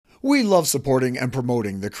We love supporting and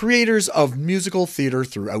promoting the creators of musical theater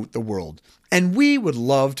throughout the world, and we would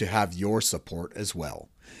love to have your support as well.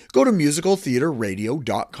 Go to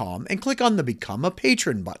musicaltheaterradio.com and click on the Become a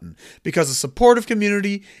Patron button because a supportive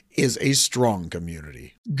community is a strong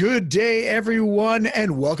community. Good day, everyone,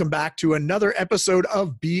 and welcome back to another episode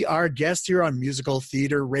of Be Our Guest here on Musical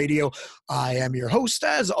Theater Radio. I am your host,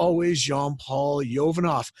 as always, Jean-Paul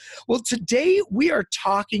Jovanov. Well, today we are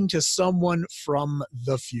talking to someone from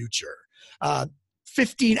the future.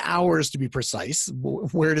 15 hours to be precise,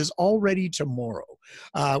 where it is already tomorrow.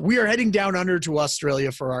 We are heading down under to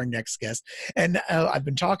Australia for our next guest. And I've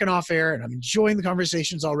been talking off air and I'm enjoying the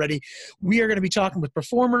conversations already. We are going to be talking with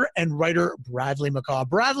performer and writer Bradley McCaw.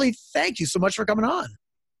 Bradley, thank you so much for coming on.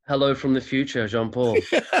 Hello from the future, Jean-Paul.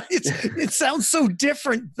 It sounds so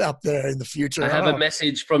different up there in the future. I have a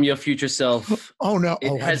message from your future self. Oh, no.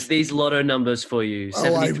 It has these lotto numbers for you.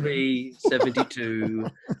 73, 72,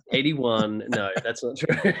 81. No, that's not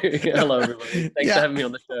true. Hello, everybody. Thanks for having me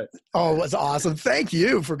on the show. Oh, that's awesome. Thank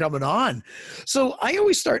you for coming on. So I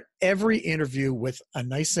always start every interview with a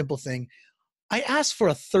nice, simple thing. I ask for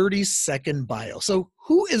a 30-second bio. So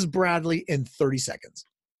who is Bradley in 30 seconds?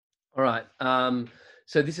 All right.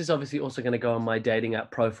 So this is obviously also going to go on my dating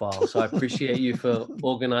app profile. So I appreciate you for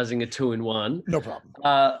organizing a 2-in-1. No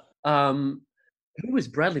problem. Who is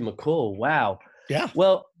Bradley McCaw? Wow. Yeah.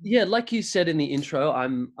 Well, yeah, like you said in the intro,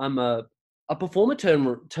 I'm a performer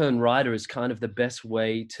turn writer is kind of the best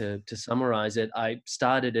way to summarize it. I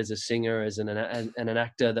started as a singer, as an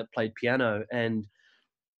actor that played piano, and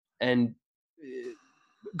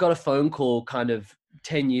got a phone call kind of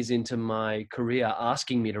 10 years into my career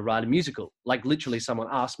asking me to write a musical. Like literally someone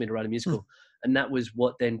asked me to write a musical. And that was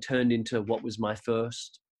what then turned into what was my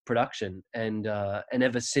first production. And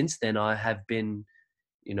ever since then I have been,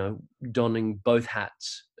 donning both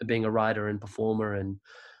hats, being a writer and performer and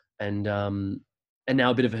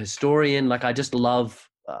now a bit of a historian. Like I just love,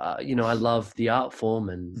 I love the art form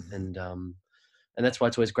and that's why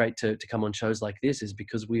it's always great to come on shows like this, is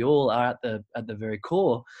because we all are at the very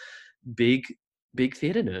core big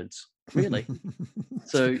theater nerds, really.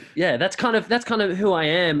 So yeah, that's kind of who I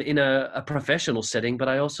am in a professional setting. But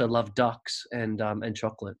I also love ducks and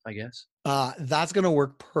chocolate, I guess. That's going to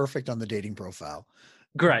work perfect on the dating profile.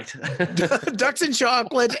 Great. Ducks and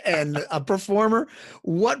chocolate and a performer.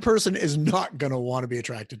 What person is not going to want to be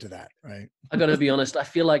attracted to that, right? I got to be honest. I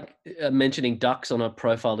feel like mentioning ducks on a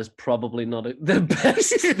profile is probably not the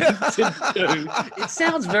best thing to do. It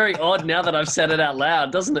sounds very odd now that I've said it out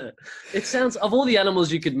loud, doesn't it? It sounds, of all the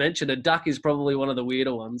animals you could mention, a duck is probably one of the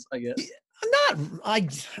weirder ones, I guess.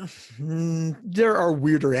 There are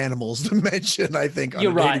weirder animals to mention, I think.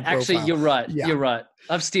 You're right. Actually, you're right. Yeah. You're right.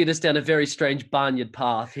 I've steered us down a very strange barnyard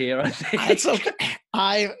path here, I think. It's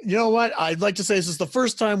okay. You know what? I'd like to say this is the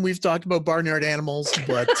first time we've talked about barnyard animals,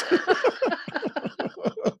 but...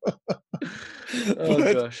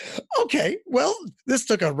 Gosh. Okay. Well, this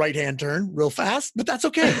took a right-hand turn real fast, but that's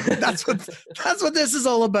okay. That's what this is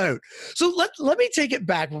all about. So let me take it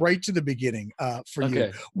back right to the beginning for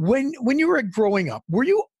you. When you were growing up, were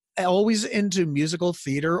you always into musical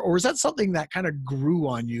theater, or was that something that kind of grew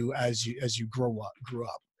on you as you grew up?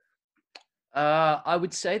 I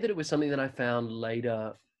would say that it was something that I found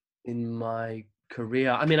later in my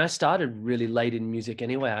career. I mean, I started really late in music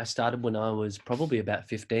anyway. I started when I was probably about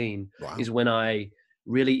 15. Wow. Is when I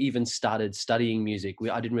really even started studying music.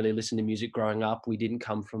 I didn't really listen to music growing up. We didn't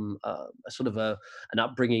come from a sort of an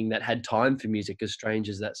upbringing that had time for music, as strange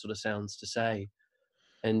as that sort of sounds to say.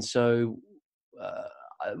 And so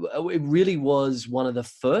it really was one of the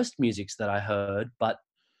first musics that I heard, but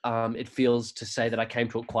it feels to say that I came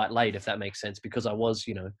to it quite late, if that makes sense, because I was,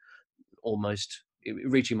 almost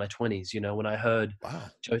reaching my 20s, when I heard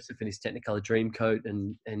Joseph and his Technicolor Dreamcoat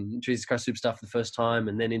and Jesus Christ Superstar for the first time,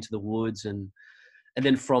 and then Into the Woods, and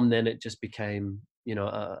then from then it just became,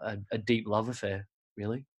 a deep love affair,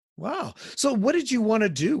 really. Wow. So what did you want to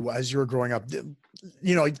do as you were growing up?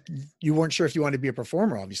 You weren't sure if you wanted to be a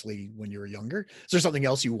performer, obviously, when you were younger. Is there something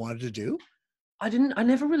else you wanted to do? I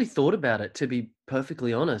never really thought about it, to be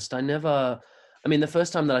perfectly honest. The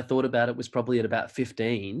first time that I thought about it was probably at about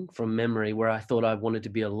 15 from memory, where I thought I wanted to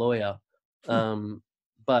be a lawyer.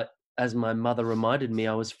 But as my mother reminded me,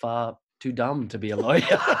 I was far too dumb to be a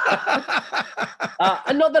lawyer.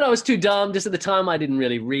 And not that I was too dumb, just at the time I didn't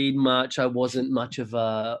really read much. I wasn't much of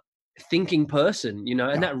a thinking person,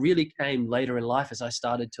 and that really came later in life as I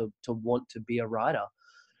started to want to be a writer.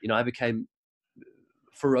 I became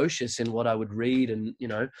ferocious in what I would read and,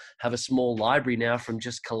 have a small library now from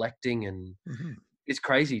just collecting. And it's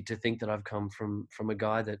crazy to think that I've come from a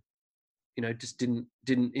guy that just didn't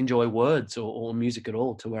enjoy words or music at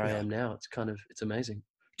all to where I Yeah. am now. It's amazing.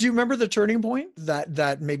 Do you remember the turning point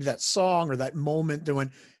that maybe that song or that moment that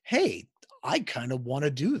went, hey, I kind of want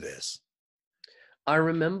to do this? I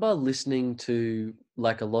remember listening to,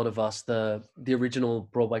 like a lot of us, the original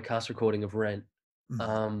Broadway cast recording of Rent.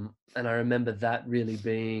 Mhm. And I remember that really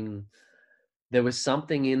being, there was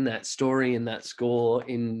something in that story, in that score,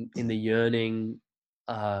 in the yearning,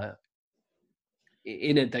 uh,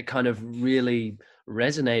 in it that kind of really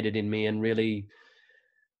resonated in me and really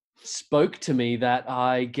spoke to me, that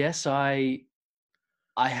I guess I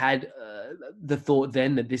had the thought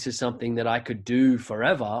then that this is something that I could do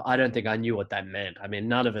forever. I don't think I knew what that meant. I mean,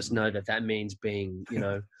 none of us know that that means being,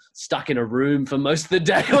 stuck in a room for most of the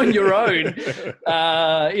day on your own,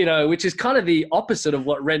 which is kind of the opposite of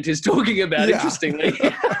what Rent is talking about, interestingly.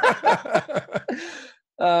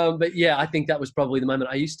 But yeah, I think that was probably the moment.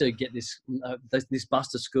 I used to get this bus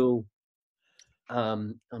to school.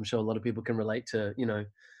 I'm sure a lot of people can relate to,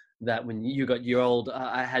 that when you got your old,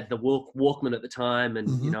 I had the Walkman at the time, and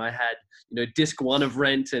Mhm. I had disc 1 of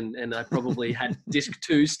Rent, and I probably had disc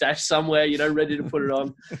 2 stashed somewhere, ready to put it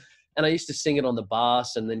on. And I used to sing it on the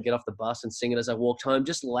bus, and then get off the bus and sing it as I walked home,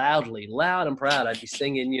 just loud and proud. I'd be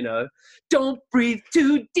singing, "Don't breathe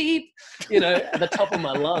too deep," at the top of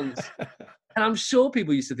my lungs. And I'm sure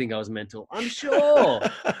people used to think I was mental. I'm sure.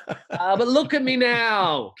 But look at me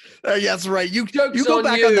now. Yeah, that's right. You Joke's go on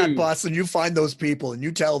back on that you. bus and you find those people and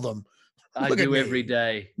you tell them, I look at do me. every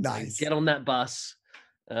day. I Nice. get on that bus,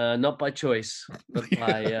 not by choice, but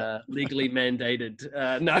by legally mandated.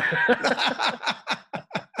 No.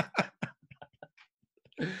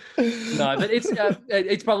 No, but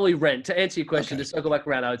it's probably Rent. To answer your question, Okay. to circle back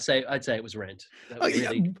around, I'd say it was Rent that Oh, yeah.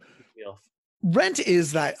 really kicked me off. Rent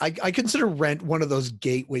is that I consider Rent one of those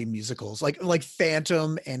gateway musicals, like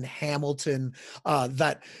Phantom and Hamilton,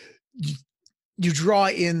 that you, you draw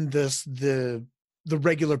in the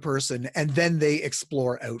regular person and then they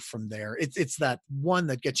explore out from there. It's that one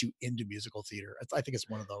that gets you into musical theater. I think it's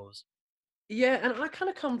one of those. Yeah, and I kind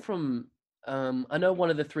of come from. I know one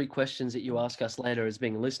of the 3 questions that you ask us later is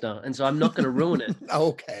being a listener, and so I'm not going to ruin it.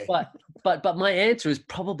 Okay. But my answer is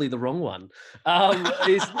probably the wrong one.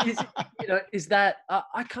 Is that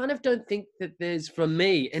I kind of don't think that there's, for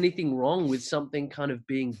me, anything wrong with something kind of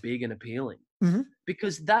being big and appealing, Mhm.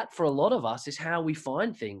 because that, for a lot of us, is how we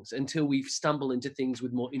find things until we stumble into things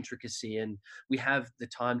with more intricacy, and we have the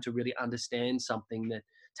time to really understand something that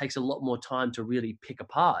takes a lot more time to really pick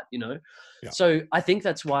apart. Yeah. So I think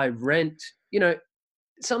that's why Rent,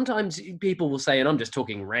 sometimes people will say, and I'm just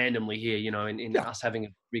talking randomly here, in Yeah. us having a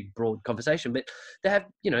big, broad conversation, but they have,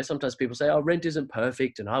 sometimes people say, oh, Rent isn't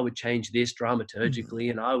perfect, and I would change this Mhm. dramaturgically,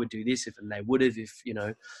 and I would do this and they would have, if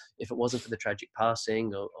it wasn't for the tragic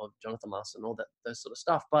passing of Jonathan Larson and all that, those sort of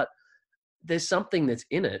stuff. But there's something that's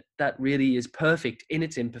in it that really is perfect in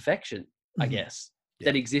its imperfection, I Mhm. guess, Yeah.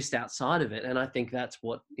 that exists outside of it. And I think that's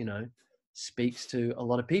what, speaks to a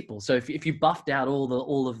lot of people. So if you buffed out all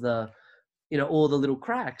of the, all the little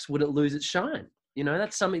cracks, would it lose its shine?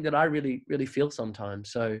 That's something that I really, really feel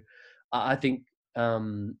sometimes. So I think,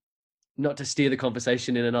 not to steer the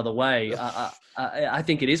conversation in another way, I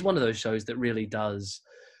think it is one of those shows that really does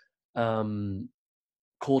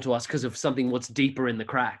call to us because of something what's deeper in the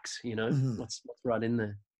cracks, Mhm. what's right in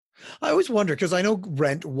there. I always wonder because I know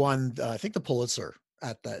Rent won, I think the Pulitzer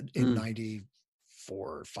at that in Mm.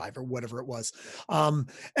 94 or 5 or whatever it was. And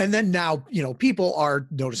then now, people are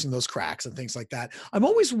noticing those cracks and things like that. I'm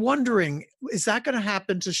always wondering, is that going to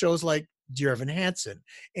happen to shows like Dear Evan Hansen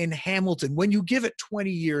and Hamilton when you give it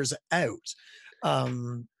 20 years out?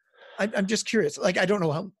 Um, I'm just curious. Like, I don't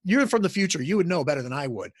know how you're from the future. You would know better than I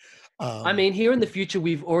would. I Um, mean, here in the future,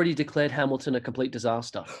 we've already declared Hamilton a complete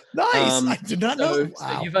disaster. nice. I Um, did not know. so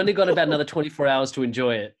Wow. you've only got about another 24 hours to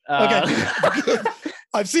enjoy it. Okay. Good.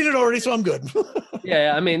 I've seen it already, so I'm good.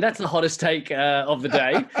 Yeah, I mean, that's the hottest take of the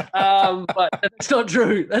day. But that's not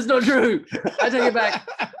true. That's not true. I take it back.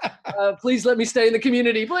 Please let me stay in the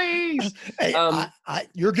community, please. Hey, Um,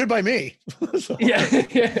 you're good by me. So, yeah,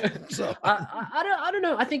 yeah. so I don't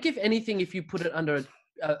know. I think if anything, if you put it under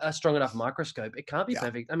a strong enough microscope, it can't be yeah.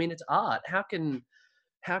 perfect. I mean, it's art. How can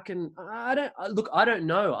I don't look? I don't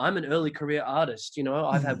know. I'm an early career artist. I've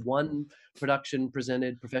Mhm. had one production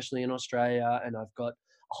presented professionally in Australia, and I've got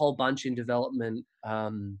a whole bunch in development.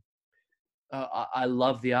 I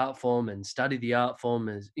love the art form and study the art form,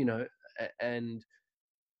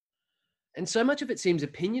 and so much of it seems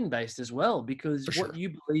opinion based as well, because For what sure.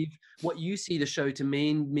 you believe, what you see the show to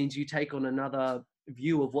mean, means you take on another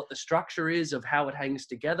view of what the structure is, of how it hangs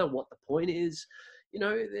together, what the point is.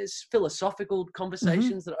 there's philosophical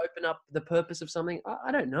conversations that open up the purpose of something.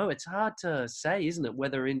 I don't know. It's hard to say, isn't it?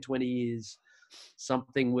 Whether in 20 years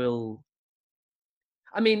something will.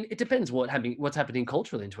 I mean, it depends what's happening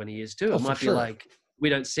culturally in 20 years too. Oh, it might for be sure. like we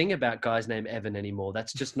don't sing about guys named Evan anymore.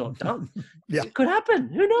 That's just not done. Yeah. It could happen.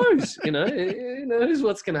 Who knows? Who knows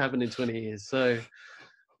what's going to happen in 20 years? So,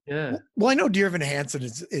 yeah. Well, I know Dear Evan Hansen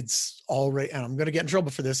it's already, and I'm going to get in trouble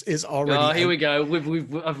for this, is already. Oh, here we go.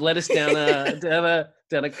 I've led us down a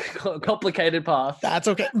complicated path. That's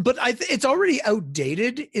okay. But it's already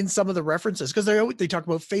outdated in some of the references because they talk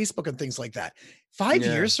about Facebook and things like that. 5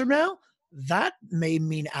 years from now, that may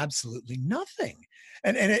mean absolutely nothing.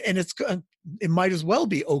 And it might as well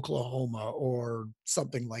be Oklahoma or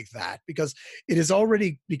something like that because it is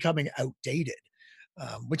already becoming outdated,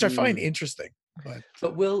 which I find interesting.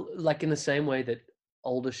 But will, like in the same way that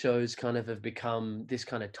older shows kind of have become this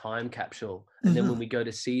kind of time capsule, and then when we go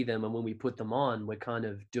to see them and when we put them on, we're kind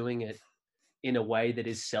of doing it in a way that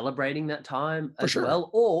is celebrating that time as well,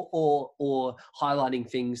 or highlighting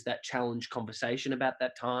things that challenge conversation about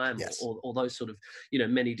that time, or those sort of,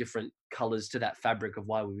 many different colors to that fabric of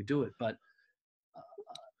why we would do it. But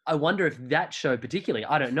I wonder if that show particularly,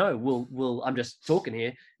 I don't know, will I'm just talking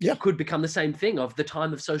here, could become the same thing of the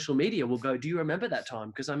time of social media. We'll go, do you remember that time?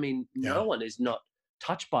 Because I mean, no one is not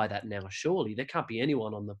touched by that now, surely. There can't be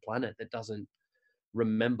anyone on the planet that doesn't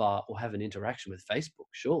remember or have an interaction with Facebook,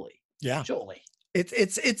 surely. Yeah. Surely.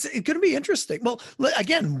 It's going to be interesting. Well,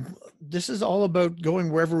 again, this is all about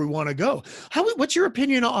going wherever we want to go. What's your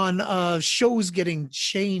opinion on shows getting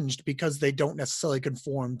changed because they don't necessarily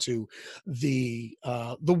conform to the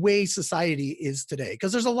way society is today?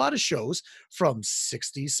 Because there's a lot of shows from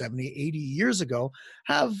 60, 70, 80 years ago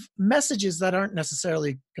have messages that aren't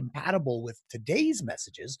necessarily compatible with today's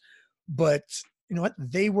messages, but you know what?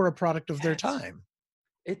 They were a product of their time.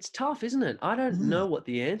 It's tough, isn't it? I don't know what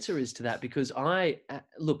the answer is to that because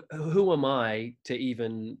look, who am I to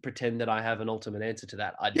even pretend that I have an ultimate answer to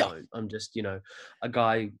that? I don't. I'm just, a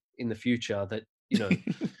guy in the future that,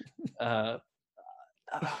 I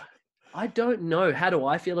don't know. How do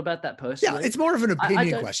I feel about that personally? Yeah, it's more of an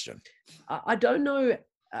opinion question. I don't know.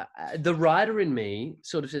 The writer in me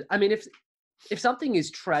sort of says, I mean, if something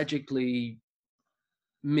is tragically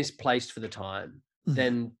misplaced for the time,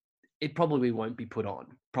 then it probably won't be put on,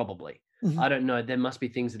 probably. I don't know. There must be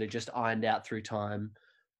things that are just ironed out through time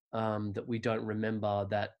that we don't remember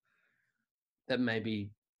that maybe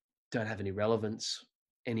don't have any relevance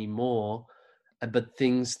anymore. But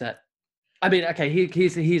things that, I mean, okay,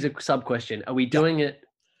 here's a sub question. Are we doing it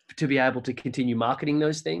to be able to continue marketing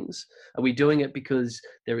those things? Are we doing it because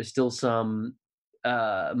there is still some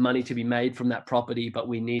money to be made from that property, but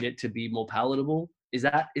we need it to be more palatable? Is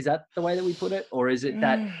that the way that we put it? Or is it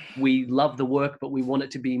that we love the work, but we want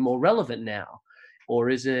it to be more relevant now? Or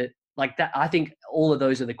is it like that? I think all of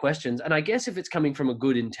those are the questions. And I guess if it's coming from a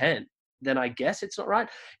good intent, then I guess it's not right.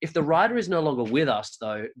 If the writer is no longer with us,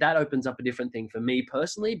 though, that opens up a different thing for me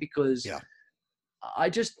personally, because I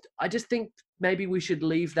just think maybe we should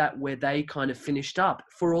leave that where they kind of finished up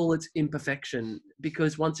for all its imperfection,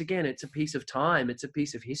 because once again, it's a piece of time, it's a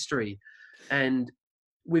piece of history. And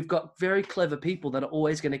we've got very clever people that are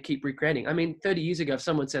always going to keep recreating. I mean, 30 years ago, if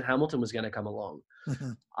someone said Hamilton was going to come along,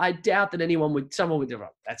 I doubt that someone would go,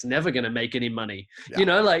 that's never going to make any money.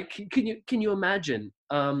 Like, can you imagine?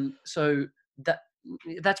 So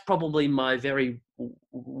that's probably my very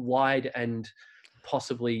wide and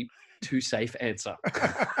possibly too safe answer.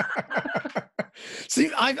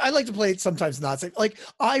 See, I like to play it sometimes not safe. Like,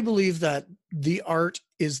 I believe that the art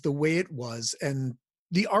is the way it was, and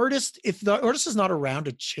the artist, if the artist is not around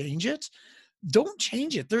to change it, don't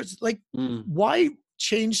change it. There's like, why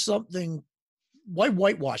change something? Why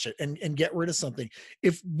whitewash it and get rid of something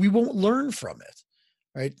if we won't learn from it,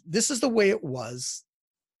 right? This is the way it was.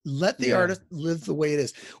 Let the artist live the way it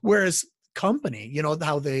is. Whereas Company,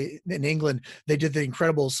 how in England, they did the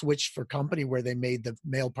incredible switch for Company where they made the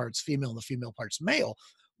male parts female and the female parts male,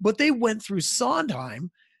 but they went through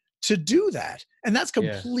Sondheim to do that. And that's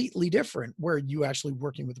completely different, where you actually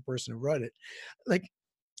working with the person who wrote it. Like,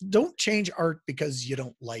 don't change art because you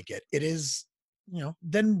don't like it. It is,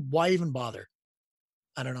 then why even bother?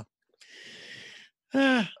 I don't know.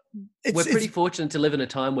 We're pretty fortunate to live in a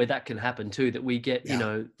time where that can happen too, that we get,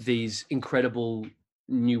 these incredible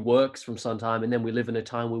new works from Sondheim, and then we live in a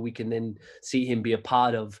time where we can then see him be a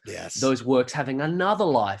part of those works having another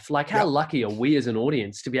life. Like, how lucky are we as an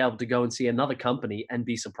audience to be able to go and see another company and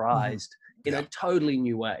be surprised in a totally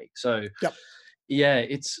new way? So Yeah,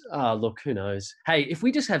 it's look, who knows? Hey, if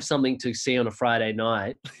we just have something to see on a Friday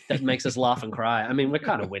night that makes us laugh and cry, I mean, we're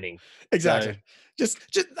kind of winning. So Exactly. Just,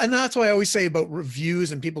 and that's why I always say about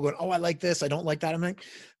reviews and people going, "Oh, I like this, I don't like that." I'm like,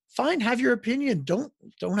 fine, have your opinion. Don't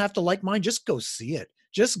have to like mine. Just go see it.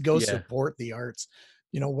 Just go yeah. support the arts.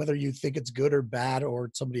 Whether you think it's good or bad,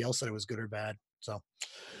 or somebody else said it was good or bad. So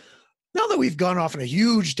now that we've gone off on a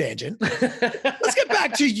huge tangent, let's get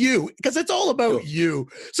back to you because it's all about Sure. you.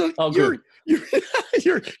 So Oh, you're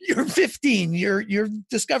good. you're 15. You've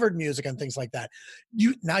discovered music and things like that.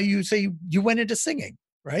 You say you went into singing,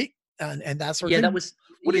 right? And that sort of Yeah, thing.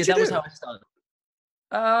 What did you that was do? how I started.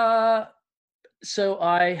 Uh, so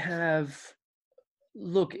I have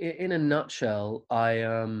look in a nutshell, I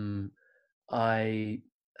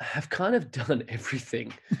have kind of done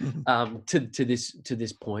everything to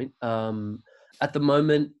this point. At the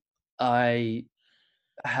moment, I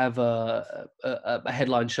have a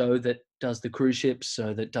headline show that does the cruise ships,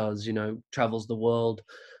 so that does travels the world,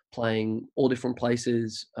 playing all different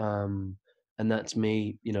places, and that's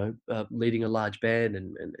me, leading a large band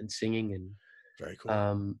and singing Very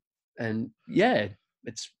cool. and yeah,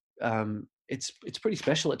 it's it's pretty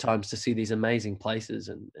special at times to see these amazing places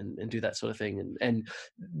and do that sort of thing and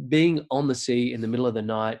being on the sea in the middle of the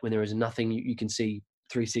night when there is nothing you can see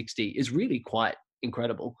 360 is really quite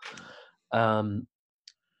incredible. Um,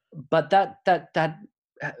 but that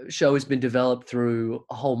show has been developed through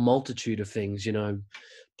a whole multitude of things,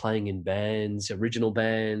 playing in bands, original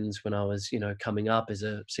bands when I was, coming up as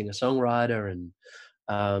a singer-songwriter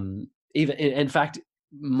and even in fact,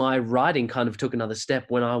 my writing kind of took another step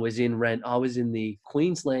when I was in Rent. I was in the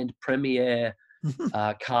Queensland premiere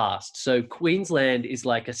cast. So Queensland is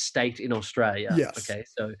like a state in Australia. Yes. Okay,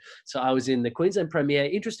 so I was in the Queensland premiere,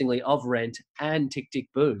 interestingly, of Rent and Tick Tick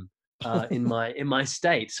Boom in my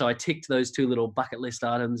state. So I ticked those two little bucket list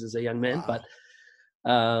items as a young man.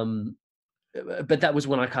 Wow. Um, but that was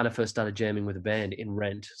when I kind of first started jamming with a band in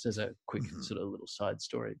Rent. So as a quick Mhm. sort of little side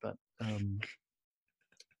story, but.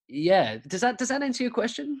 Yeah. Does that answer your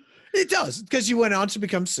question? It does, because you went on to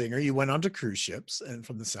become singer. You went on to cruise ships, and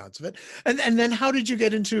from the sounds of it, and then how did you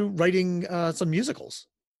get into writing some musicals?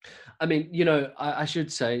 I mean, I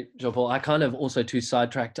should say, Jean Paul, I kind of also too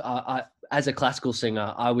sidetracked. As a classical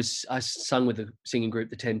singer, I sung with the singing group,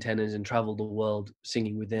 the Ten Tenors, and traveled the world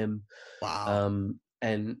singing with them, Wow.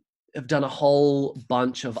 and have done a whole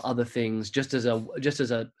bunch of other things just as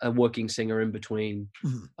a working singer in between.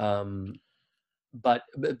 Mhm. But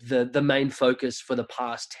the main focus for the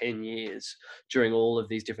past 10 years during all of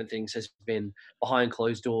these different things has been behind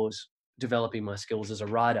closed doors developing my skills as a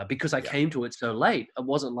writer because I Yeah. came to it so late. I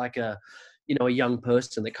wasn't like a young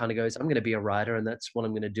person that kind of goes, I'm going to be a writer and that's what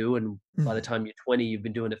I'm going to do. And by the Mhm. time you're 20, you've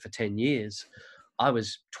been doing it for 10 years. I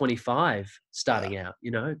was 25 Yeah. starting out.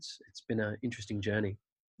 It's been an interesting journey.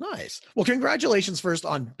 Nice. Well, congratulations first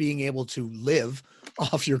on being able to live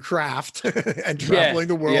off your craft and Yeah, traveling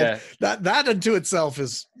the world. yeah. That unto itself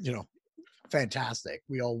is, fantastic.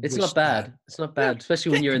 We all It's wish not that. bad. It's not Yeah, bad, especially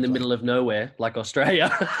when can't you're in the complain. middle of nowhere like Australia.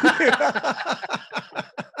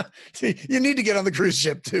 See, you need to get on the cruise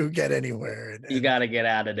ship to get anywhere. And, You and got to get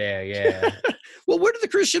out of there. Yeah. well, where did the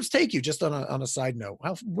cruise ships take you? Just on a side note,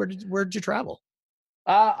 where did you travel?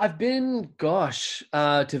 I've been, gosh,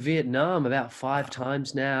 to Vietnam about 5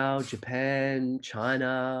 times now, Japan,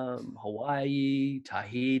 China, Hawaii,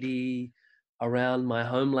 Tahiti, around my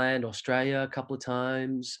homeland, Australia, a couple of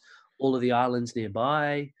times, all of the islands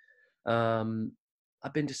nearby. Um,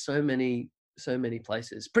 I've been to so many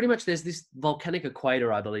places. Pretty much, there's this volcanic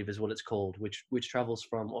equator, I believe, is what it's called, which travels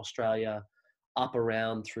from Australia up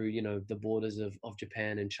around through, the borders of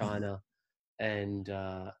Japan and Mhm. China,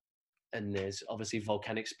 and there's obviously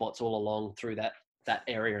volcanic spots all along through that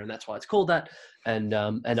area, and that's why it's called that. And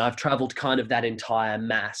I've traveled kind of that entire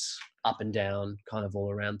mass up and down, kind of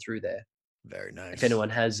all around through there. Very If nice. anyone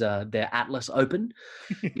has their atlas open,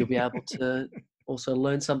 you'll be able to also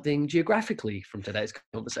learn something geographically from today's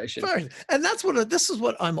conversation. Fine. And this is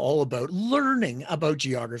what I'm all about, learning about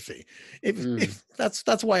geography. Mm, If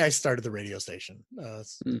that's why I started the radio station,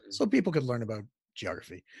 mm. so people could learn about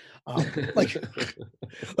geography. Like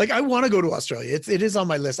like I want to go to Australia. It is on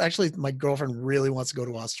my list. Actually, my girlfriend really wants to go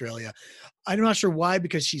to Australia. I'm not sure why,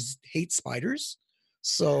 because she hates spiders.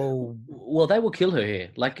 So Well, they will kill her here.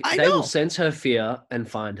 Like I they will know. sense her fear and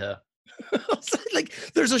find her. Like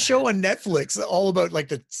there's a show on Netflix all about like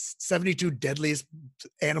the 72 deadliest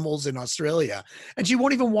animals in Australia, and she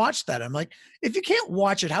won't even watch that. I'm like, if you can't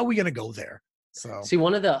watch it, how are we gonna go there? So See,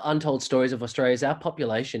 one of the untold stories of Australia is our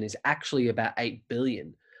population is actually about 8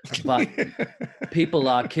 billion. but people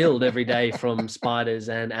are killed every day from spiders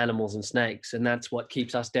and animals and snakes, and that's what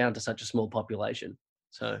keeps us down to such a small population.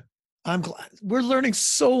 So I'm glad we're learning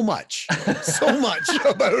so much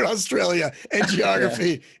about Australia and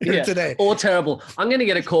geography here today. Or terrible. I'm going to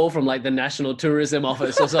get a call from like the National Tourism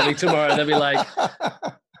Office or something tomorrow. They'll be like,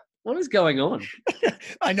 what is going on?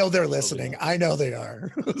 I know they're listening. I know they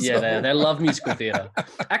are. Yeah, they love musical theatre.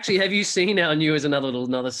 Actually, have you seen our new, as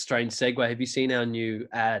another strange segue, have you seen our new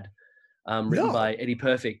ad written by Eddie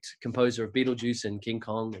Perfect, composer of Beetlejuice and King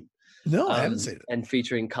Kong? And, no, I haven't seen it. And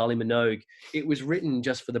featuring Kylie Minogue. It was written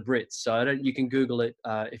just for the Brits, so you can Google it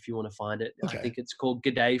if you want to find it. Okay. I think it's called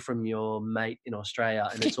 "G'day from Your Mate in Australia,"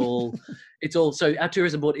 and it's all, So our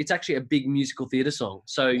tourism board, it's actually a big musical theatre song.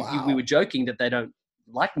 So we were joking that they don't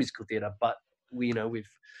like musical theatre, but we've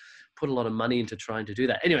put a lot of money into trying to do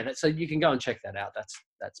that. Anyway, so you can go and check that out.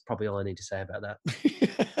 That's probably all I need to say about that.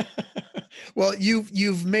 Well,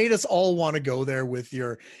 you've made us all want to go there with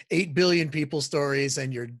your 8 billion people stories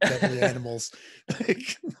and your deadly animals.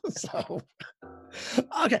 So,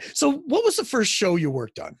 okay. So what was the first show you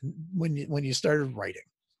worked on when you started writing?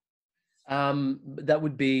 That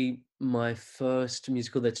would be my first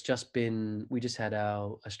musical that's we just had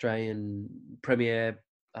our Australian premiere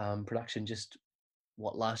production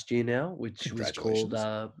last year now, which was called,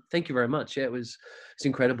 thank you very much. Yeah, it's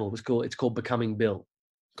incredible. It's called Becoming Bill.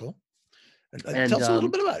 Cool. And tell us a little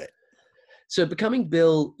bit about it. So Becoming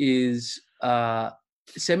Bill is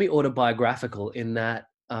semi-autobiographical in that,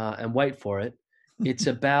 and wait for it, it's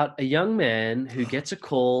about a young man who gets a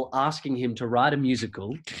call asking him to write a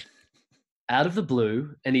musical out of the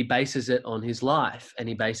blue, and he bases it on his life, and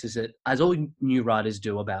he bases it, as all new writers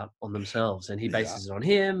do, on themselves, and he bases it on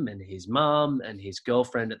him and his mum and his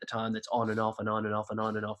girlfriend at the time, that's on and off and on and off and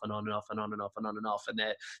on and off and on and off and on and off and on and off, and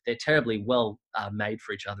they're terribly well made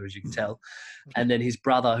for each other, as you can tell. And then his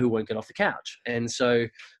brother who won't get off the couch. And so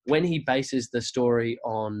when he bases the story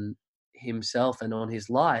on himself and on his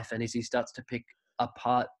life, and as he starts to pick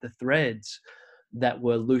apart the threads that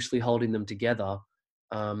were loosely holding them together,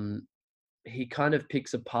 he kind of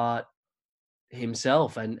picks apart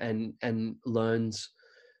himself and learns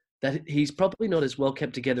that he's probably not as well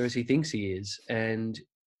kept together as he thinks he is, and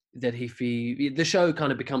that the show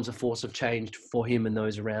kind of becomes a force of change for him and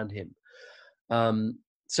those around him.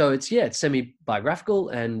 So it's semi-biographical,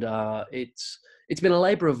 and it's been a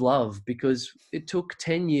labor of love, because it took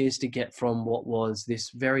 10 years to get from what was this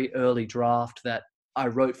very early draft that I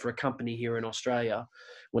wrote for a company here in Australia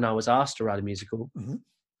when I was asked to write a musical. Mm-hmm.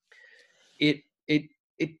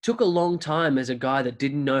 It took a long time, as a guy that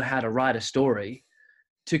didn't know how to write a story,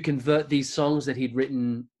 to convert these songs that he'd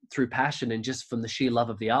written through passion and just from the sheer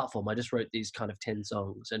love of the art form. I just wrote these kind of 10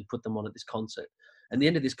 songs and put them on at this concert. And at the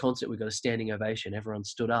end of this concert, we got a standing ovation. Everyone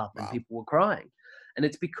stood up and people were crying. And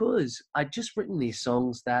it's because I'd just written these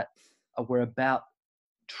songs that were about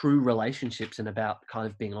true relationships and about kind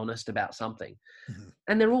of being honest about something. Mm-hmm.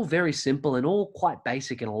 And they're all very simple and all quite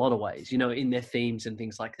basic in a lot of ways, in their themes and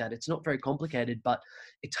things like that. It's not very complicated, but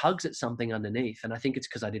it tugs at something underneath. And I think it's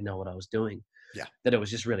because I didn't know what I was doing, that it was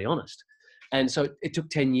just really honest. And so it took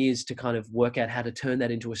 10 years to kind of work out how to turn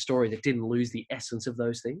that into a story that didn't lose the essence of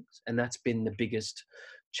those things. And that's been the biggest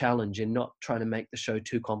challenge, in not trying to make the show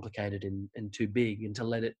too complicated and too big, and to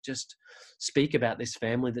let it just speak about this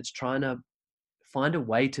family that's trying to find a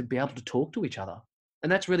way to be able to talk to each other.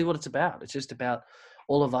 And that's really what it's about. It's just about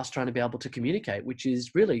all of us trying to be able to communicate, which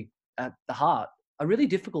is really at the heart a really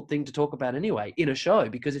difficult thing to talk about anyway in a show,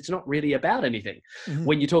 because it's not really about anything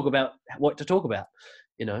when you talk about what to talk about,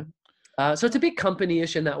 so it's a bit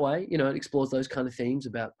company-ish in that way. It explores those kind of themes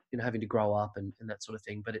about, having to grow up and that sort of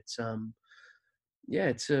thing. But it's,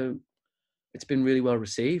 it's been really well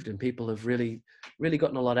received, and people have really, really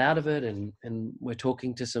gotten a lot out of it. And we're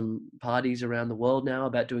talking to some parties around the world now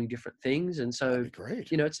about doing different things. And so, great.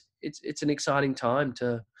 It's an exciting time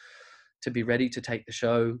to be ready to take the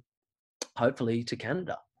show, hopefully, to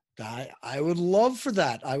Canada. I would love for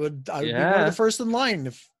that. I would be one of the first in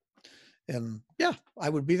line I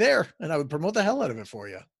would be there, and I would promote the hell out of it for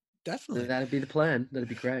you. Definitely. That'd be the plan. That'd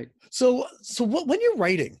be great. So when you were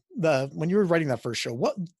writing that first show,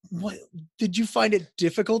 what did you find it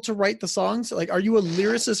difficult to write the songs? Like, are you a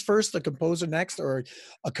lyricist first, the composer next, or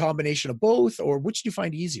a combination of both, or which do you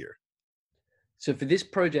find easier? So for this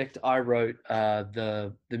project, I wrote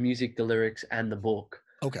the music, the lyrics, and the book.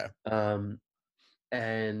 Okay.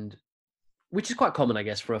 And which is quite common, I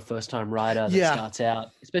guess, for a first-time writer that starts out,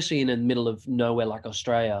 especially in the middle of nowhere like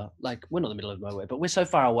Australia. Like, we're not in the middle of nowhere, but we're so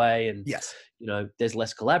far away, and there's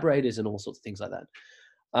less collaborators and all sorts of things like that.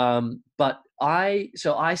 But I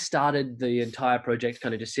started the entire project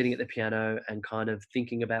kind of just sitting at the piano and kind of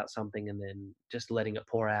thinking about something and then just letting it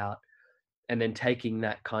pour out, and then taking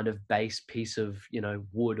that kind of base piece of,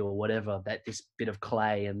 wood or whatever, that this bit of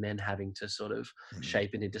clay, and then having to sort of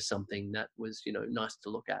shape it into something that was, nice to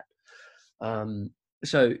look at. To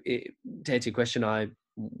answer your question, I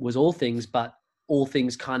was all things, but all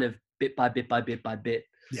things kind of bit by bit by bit by bit.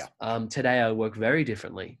 Yeah. Today I work very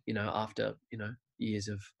differently, after, years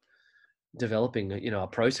of developing, a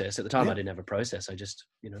process. At the time, I didn't have a process. I just,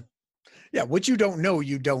 Yeah, what you don't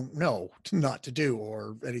know not to do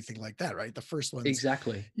or anything like that, right? The first one's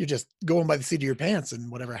exactly. you're just going by the seat of your pants, and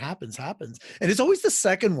whatever happens, happens. And it's always the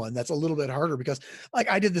second one that's a little bit harder, because like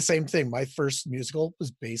I did the same thing. My first musical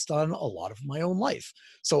was based on a lot of my own life.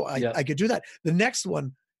 So I could do that. The next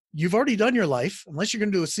one, you've already done your life. Unless you're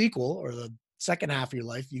going to do a sequel or the second half of your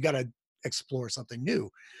life, you got to explore something new.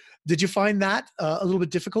 Did you find that a little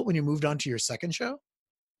bit difficult when you moved on to your second show?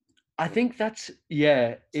 I think that's,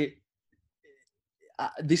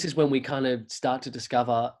 this is when we kind of start to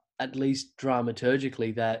discover, at least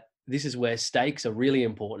dramaturgically, that this is where stakes are really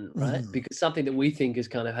important, right? Because something that we think is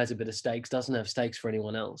kind of has a bit of stakes doesn't have stakes for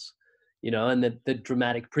anyone else, and the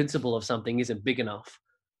dramatic principle of something isn't big enough.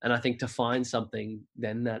 And I think to find something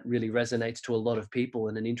then that really resonates to a lot of people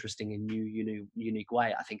in an interesting and new, unique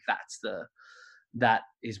way, I think that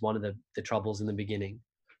is one of the troubles in the beginning.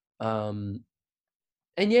 And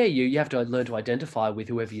you have to learn to identify with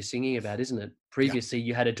whoever you're singing about, isn't it? Previously,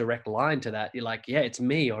 you had a direct line to that. You're like, yeah, it's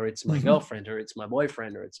me, or it's my girlfriend, or it's my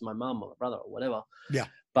boyfriend, or it's my mum or my brother, or whatever. Yeah.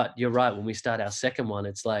 But you're right. When we start our second one,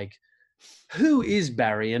 it's like, who is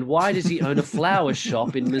Barry, and why does he own a flower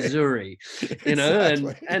shop in Missouri?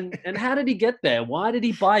 Exactly. and how did he get there? Why did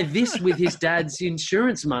he buy this with his dad's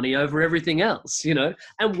insurance money over everything else?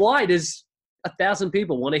 And why does 1,000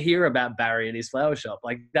 people want to hear about Barry and his flower shop?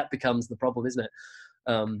 Like, that becomes the problem, isn't it?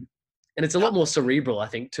 And it's a lot more cerebral, I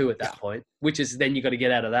think, too, at that point, which is then you got to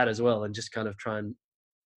get out of that as well and just kind of try and,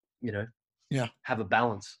 have a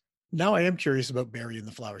balance. Now I am curious about Barry in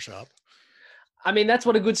the flower shop. I mean, that's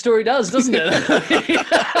what a good story does, doesn't it?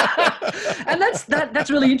 And that's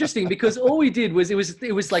really interesting, because all we did was, it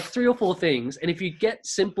was like 3 or 4 things. And if you get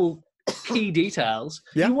simple key details,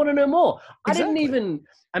 you want to know more. Exactly.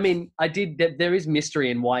 There is mystery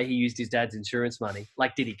in why he used his dad's insurance money.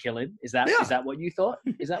 Like, did he kill him? Is that what you thought?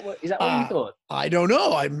 Is that what you thought? I don't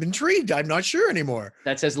know. I'm intrigued. I'm not sure anymore.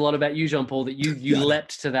 That says a lot about you, Jean-Paul, that you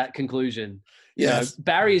leapt to that conclusion. Yes.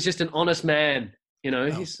 Barry is just an honest man.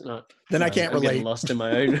 He's not. Then I can't relate. Getting lost in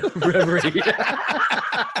my own reverie.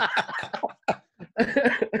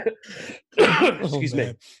 Excuse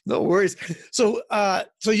me. No worries. So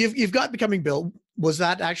you've got Becoming Bill. Was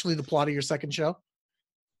that actually the plot of your second show?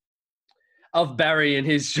 Of Barry and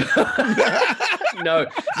his show? No,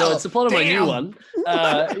 it's the plot of my new one.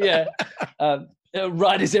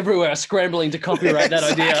 Writers everywhere are scrambling to copyright that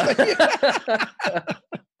idea.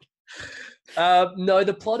 No,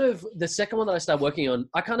 the plot of the second one that I started working on,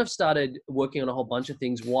 I kind of started working on a whole bunch of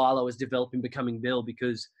things while I was developing Becoming Bill,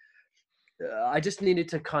 because I just needed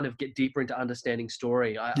to kind of get deeper into understanding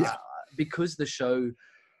story. Because the show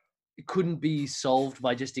couldn't be solved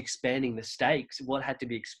by just expanding the stakes. What had to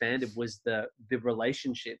be expanded was the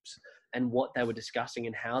relationships and what they were discussing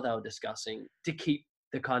and how they were discussing, to keep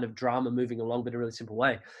the kind of drama moving along, but in a really simple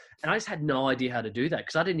way. And I just had no idea how to do that,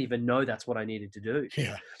 because I didn't even know that's what I needed to do.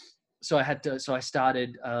 Yeah. So I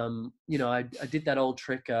started, I did that old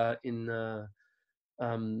trick in the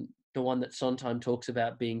one that Sondheim talks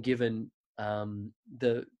about, being given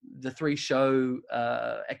the 3 show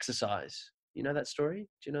exercise. You know that story?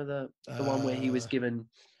 Do you know the one where he was given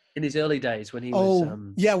in his early days when he was?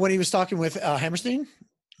 When he was talking with Hammerstein.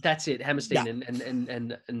 That's it, Hammerstein,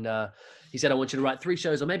 and he said, "I want you to write 3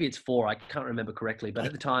 shows, or maybe it's 4. I can't remember correctly, but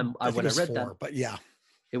at the time, when I read 4, that, but yeah,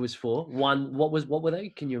 it was 4. One, what were they?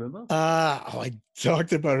 Can you remember? I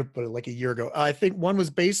talked about it, but like a year ago. I think one was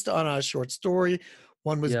based on a short story,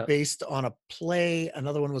 one was based on a play,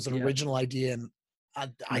 another one was an original idea, and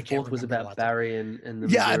the 4th was about Barry and the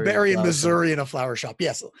Missouri Barry in Missouri in a flower shop.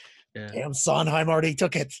 Yes, damn, Sondheim already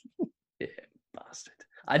took it. Yeah, bastard.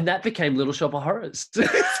 And that became Little Shop of Horrors.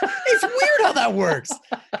 It's weird how that works.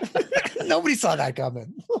 Nobody saw that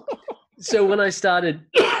coming. So when I started,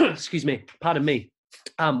 excuse me, pardon me.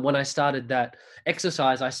 When I started that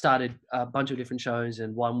exercise, I started a bunch of different shows,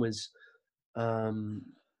 and one was, an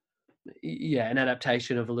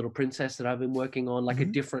adaptation of A Little Princess that I've been working on, like a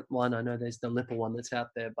different one. I know there's the Lipper one that's out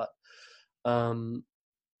there, but, so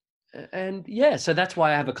that's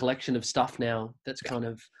why I have a collection of stuff now that's kind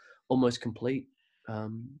of almost complete.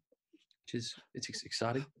 which is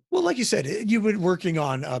exciting. Well, like you said, you've been working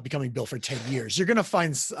on Becoming Bill for 10 years. You're going to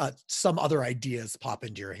find some other ideas pop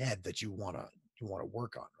into your head that you want to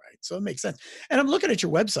work on, right? So it makes sense. And I'm looking at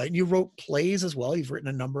your website, and you wrote plays as well. You've written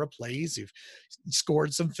a number of plays. You've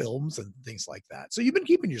scored some films and things like that. So you've been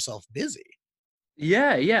keeping yourself busy.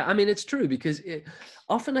 Yeah. I mean, it's true because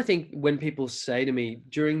often I think when people say to me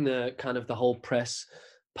during the kind of the whole press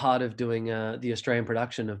part of doing the Australian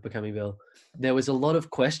production of Becoming Bill, there was a lot of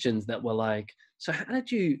questions that were like, so how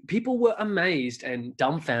did you, people were amazed and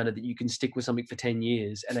dumbfounded that you can stick with something for 10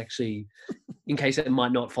 years and actually, in case it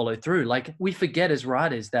might not follow through. Like we forget as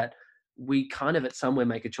writers that we kind of at somewhere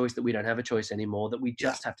make a choice that we don't have a choice anymore, that we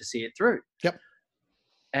just have to see it through. Yep.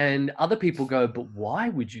 And other people go, but why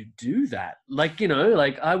would you do that? Like, you know,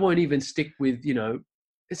 like I won't even stick with, you know,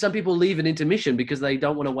 some people leave an intermission because they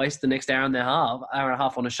don't want to waste the next hour and a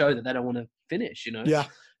half on a show that they don't want to finish, you know? Yeah.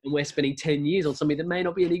 And we're spending 10 years on something that may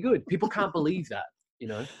not be any good. People can't believe that, you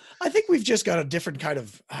know? I think we've just got a different kind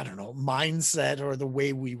of, I don't know, mindset or the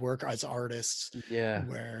way we work as artists. Yeah.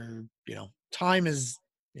 Where, you know, time is,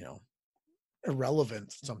 you know,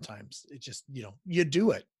 irrelevant sometimes. It just, you know, you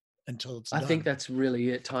do it until it's done. I think that's really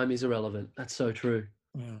it. Time is irrelevant. That's so true.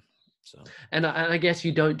 Yeah. So, and I guess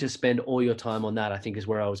you don't just spend all your time on that, I think is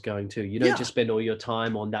where I was going to. You don't just spend all your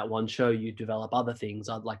time on that one show. You develop other things,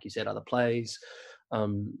 like you said, other plays,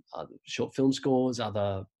 other short film scores,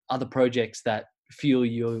 other projects that fuel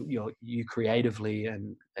you creatively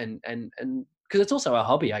and because it's also a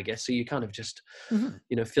hobby, I guess. So you kind of just,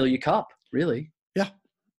 you know, fill your cup, really. Yeah.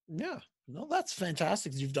 No, that's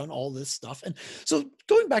fantastic. You've done all this stuff. And so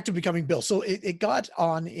going back to Becoming Bill, so it got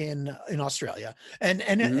on in Australia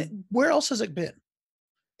and where else has it been?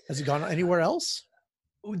 Has it gone anywhere else?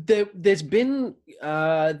 There's been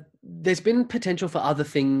potential for other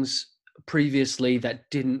things previously that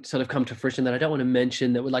didn't sort of come to fruition that I don't want to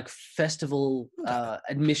mention, that were like festival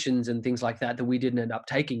admissions and things like that we didn't end up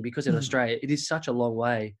taking because in Australia, it is such a long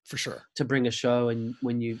way for sure to bring a show. And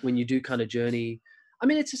when you do kind of journey, I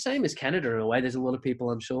mean, it's the same as Canada in a way. There's a lot of people,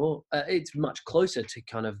 I'm sure. It's much closer to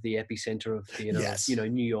kind of the epicenter of theatre, you know,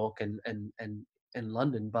 New York and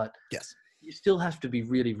London. But you still have to be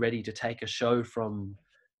really ready to take a show from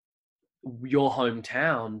your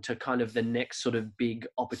hometown to kind of the next sort of big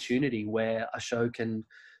opportunity where a show can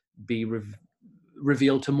be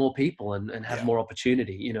revealed to more people and have more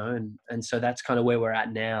opportunity, you know. And so that's kind of where we're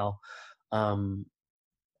at now.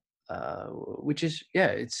 Which is,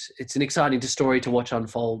 it's an exciting story to watch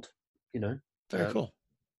unfold, you know. Very cool.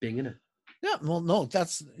 Being in it. Yeah, well, no,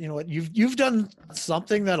 that's, you know what, you've done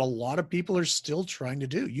something that a lot of people are still trying to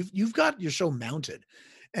do. You've got your show mounted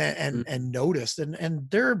and noticed, and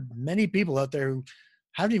there are many people out there who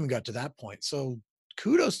haven't even got to that point. So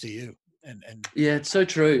kudos to you. And yeah, it's so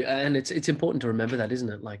true, and it's important to remember that, isn't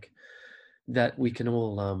it? Like that we can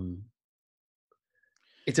all.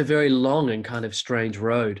 It's a very long and kind of strange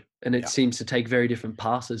road, and it seems to take very different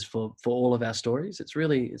passes for all of our stories. It's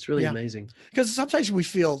really amazing. Because sometimes we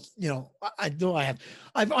feel, you know, I know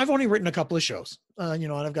I've only written a couple of shows, you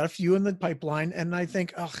know, and I've got a few in the pipeline, and I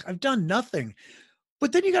think, I've done nothing.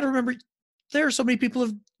 But then you got to remember, there are so many people who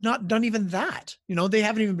have not done even that. You know, they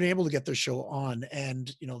haven't even been able to get their show on,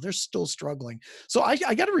 and you know, they're still struggling. So I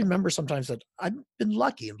got to remember sometimes that I've been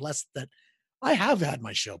lucky and blessed that I have had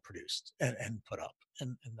my show produced and put up.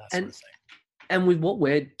 And that sort of thing. And with what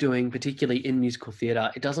we're doing, particularly in musical theatre,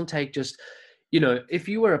 it doesn't take just, you know, if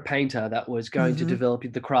you were a painter that was going to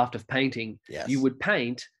develop the craft of painting, you would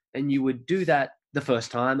paint and you would do that the first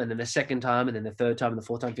time and then the second time and then the third time and the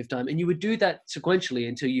fourth time, fifth time. And you would do that sequentially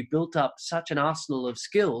until you built up such an arsenal of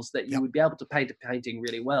skills that you would be able to paint a painting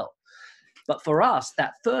really well. But for us,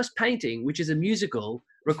 that first painting, which is a musical,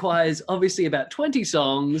 requires obviously about 20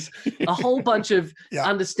 songs, a whole bunch of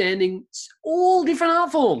understanding all different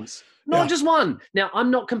art forms, not just one. Now,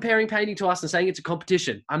 I'm not comparing painting to us and saying it's a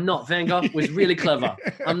competition. I'm not. Van Gogh was really clever.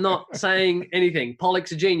 I'm not saying anything.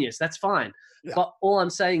 Pollock's a genius. That's fine. But all I'm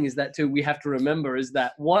saying is that too, we have to remember is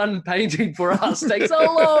that one painting for us takes a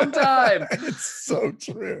long time. It's so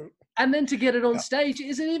true. And then to get it on stage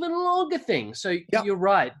is an even longer thing. So you're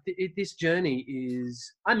right. This journey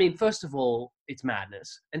is, I mean, first of all, it's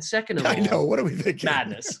madness. And second of all, I know, what are we thinking?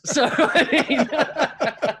 Madness. So, I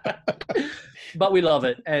mean, but we love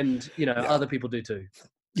it. And, you know, other people do too.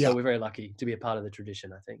 So we're very lucky to be a part of the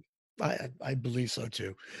tradition, I think. I believe so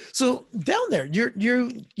too. So down there,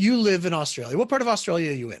 you live in Australia. What part of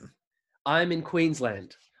Australia are you in? I'm in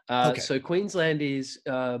Queensland. Okay. So Queensland is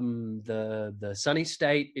the sunny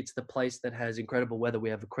state. It's the place that has incredible weather. We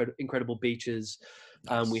have incredible beaches.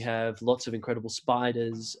 We Nice. have lots of incredible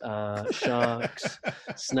spiders, sharks,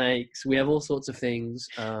 snakes. We have all sorts of things.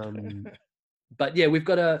 But yeah, we've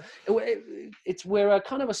got we're a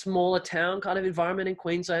kind of a smaller town kind of environment in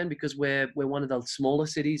Queensland because we're one of the smaller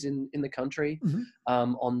cities in the country, Mhm.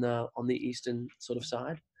 on the eastern sort of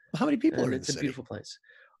side, How many people and are in the it's a city? beautiful place.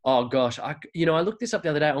 Oh gosh, I looked this up the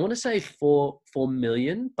other day. I want to say 4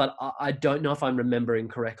 million, but I don't know if I'm remembering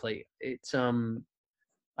correctly. It's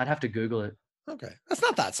I'd have to Google it. Okay. That's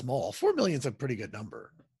not that small. 4 million is a pretty good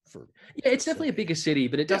number for Yeah, a it's definitely a city. bigger city,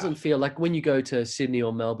 but it Yeah. doesn't feel like when you go to Sydney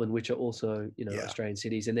or Melbourne, which are also, Yeah. Australian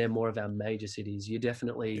cities, and they're more of our major cities. You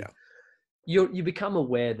definitely Yeah. you become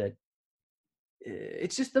aware that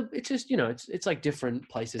it's like different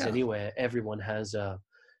places Yeah. anywhere. Everyone has a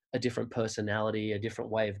different personality, a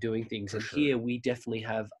different way of doing things. For And sure. here we definitely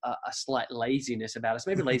have a slight laziness about us.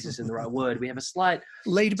 Maybe laziness isn't the right word. We have a slight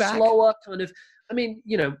Laid back. slower kind of, I mean,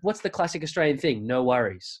 what's the classic Australian thing? No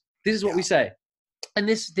worries. This is what Yeah. we say. And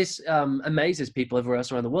this amazes people everywhere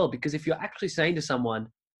else around the world, because if you're actually saying to someone,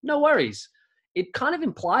 no worries, it kind of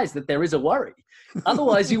implies that there is a worry.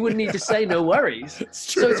 Otherwise, you wouldn't need to say no worries.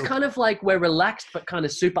 It's So it's true. kind of like we're relaxed, but kind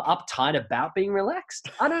of super uptight about being relaxed.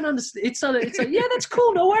 I don't understand. It's like, yeah, that's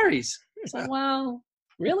cool. No worries. It's like, well,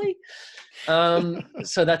 really?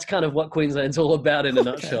 So that's kind of what Queensland's all about in a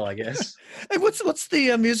nutshell, I guess. And what's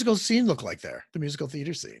the musical scene look like there? The musical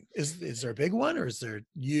theater scene. Is there a big one, or is there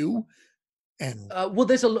you and Well,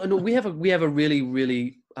 we have a really,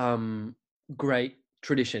 really great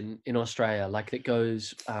tradition in Australia, like that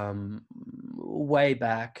goes way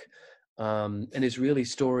back, and is really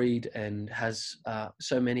storied and has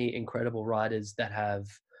so many incredible writers that have,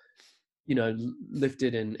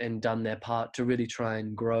 lifted and done their part to really try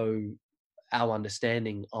and grow our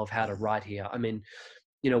understanding of how to write here. I mean,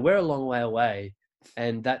 we're a long way away,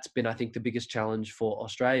 and that's been, I think, the biggest challenge for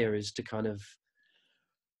Australia is to kind of,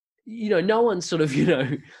 no one sort of,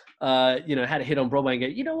 had a hit on Broadway and go,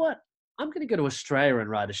 you know what? I'm going to go to Australia and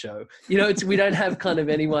write a show. We don't have kind of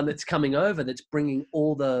anyone that's coming over that's bringing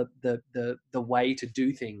all the way to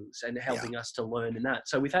do things and helping us to learn in that.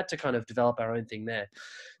 So we've had to kind of develop our own thing there.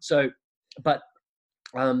 So, but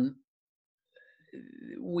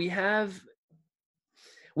we kind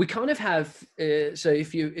of have. So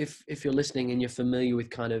if you're listening and you're familiar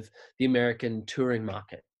with kind of the American touring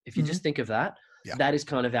market, if you just think of that, that is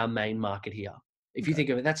kind of our main market here. If you think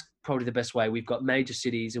of it, that's probably the best way. We've got major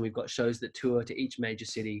cities and we've got shows that tour to each major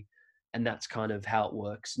city, and that's kind of how it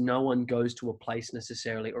works. No one goes to a place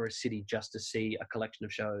necessarily or a city just to see a collection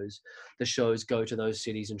of shows. The shows go to those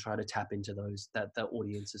cities and try to tap into that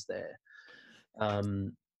audiences there. that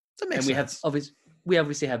makes and sense. we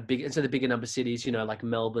obviously have big, and so the bigger number cities, like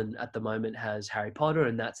Melbourne at the moment has Harry Potter,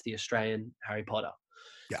 and that's the Australian Harry Potter.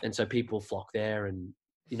 Yeah. And so people flock there and,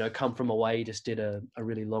 come from away. Just did a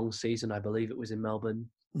really long season. I believe it was in Melbourne.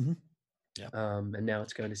 Mm-hmm. Yeah. And now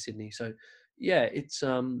it's going to Sydney. So yeah, it's,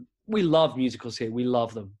 we love musicals here. We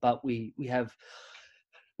love them, but we have,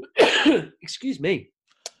 excuse me.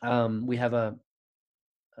 We have a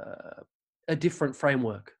different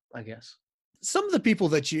framework, I guess. Some of the people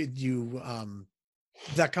that you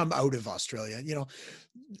that come out of Australia,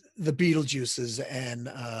 the Beetlejuices and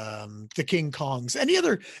the King Kongs. Any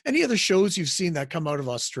other shows you've seen that come out of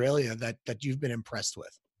Australia that you've been impressed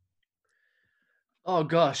with? Oh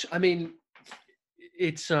gosh, I mean,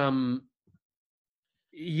 it's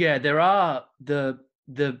yeah, there are the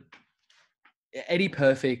Eddie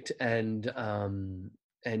Perfect and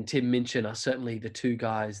Tim Minchin are certainly the two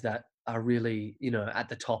guys that are really, at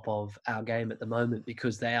the top of our game at the moment,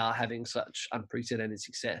 because they are having such unprecedented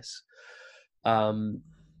success. And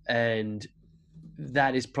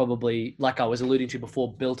that is probably, like I was alluding to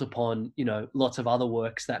before, built upon, lots of other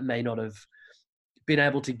works that may not have been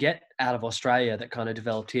able to get out of Australia that kind of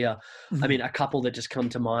developed here. Mm-hmm. I mean, a couple that just come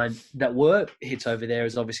to mind that were hits over there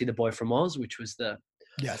is obviously The Boy from Oz, which was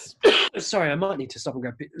Yes. Sorry, I might need to stop and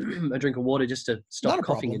grab a drink of water just to stop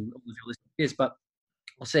coughing in all of your listeners. But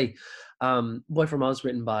I'll see. Boy from Oz,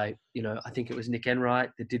 written by, I think it was Nick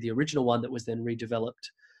Enright that did the original one that was then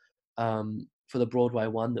redeveloped for the Broadway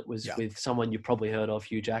one that was with someone you probably heard of,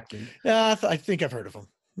 Hugh Jackman. Yeah, I think I've heard of him,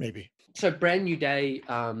 maybe. So Brand New Day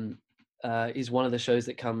is one of the shows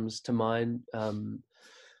that comes to mind,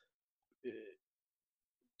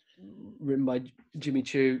 written by Jimmy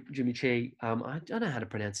Chi. I don't know how to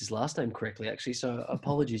pronounce his last name correctly, actually, so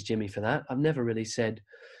apologies, Jimmy, for that. I've never really said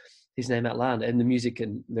his name out loud. And the music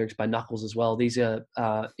and lyrics by Knuckles as well. These are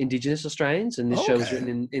Indigenous Australians, and this show was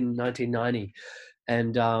written in 1990.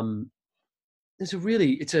 And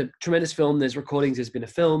it's a tremendous film. There's recordings, there's been a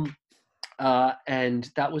film, and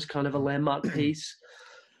that was kind of a landmark piece.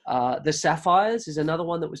 The Sapphires is another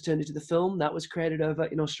one that was turned into the film that was created over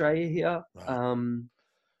in Australia here.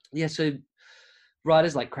 Right. So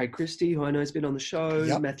writers like Craig Christie, who I know has been on the show,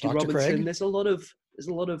 Matthew Dr. Robinson. Craig. There's a lot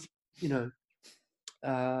of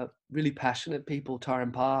really passionate people.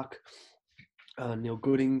 Tyrone Park, Neil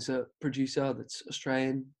Gooding's a producer that's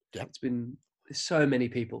Australian. There's so many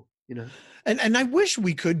people. And I wish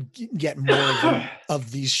we could get more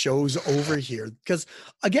of these shows over here, because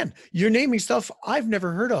again, you're naming stuff I've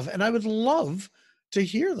never heard of, and I would love to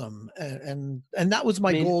hear them. And that was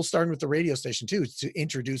my goal starting with the radio station too, to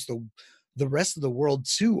introduce the rest of the world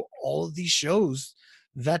to all of these shows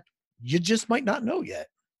that you just might not know yet.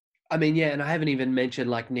 I mean, yeah, and I haven't even mentioned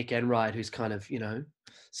like Nick Enright, who's kind of,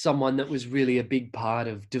 someone that was really a big part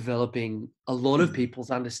of developing a lot of people's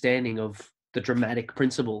understanding of the dramatic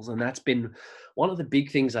principles. And that's been one of the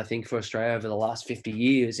big things, I think, for Australia over the last 50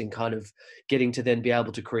 years in kind of getting to then be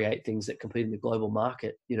able to create things that compete in the global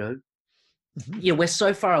market, Yeah, we're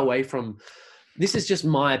so far away from, this is just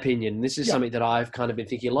my opinion. This is something that I've kind of been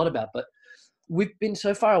thinking a lot about, but we've been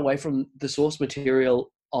so far away from the source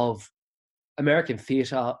material of American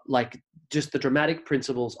theatre, like just the dramatic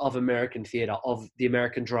principles of American theatre, of the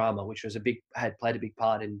American drama, which had played a big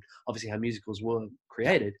part in obviously how musicals were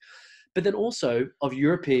created. But then also of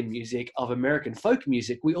European music, of American folk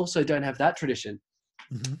music, we also don't have that tradition.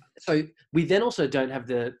 So we then also don't have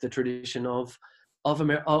the tradition of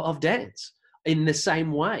dance in the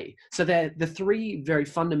same way. So they're the three very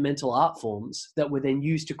fundamental art forms that were then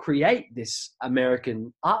used to create this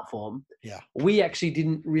American art form. We actually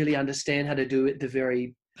didn't really understand how to do it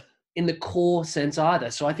in the core sense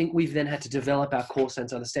either. So I think we've then had to develop our core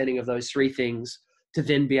sense understanding of those three things to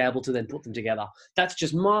then be able to then put them together. That's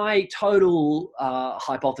just my total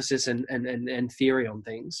hypothesis and theory on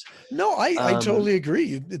things. No, I totally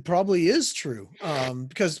agree. It probably is true,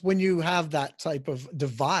 because when you have that type of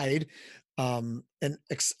divide and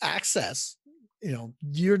access,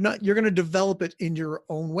 you're going to develop it in your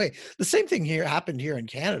own way. The same thing happened here in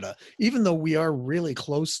Canada. Even though we are really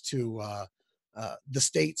close to the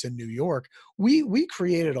States and New York, we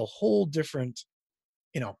created a whole different,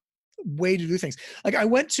 way to do things. Like I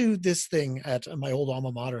went to this thing at my old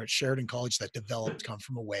alma mater at Sheridan College that developed Come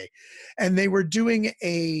From Away, and they were doing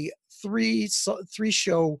a three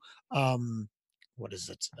show, what is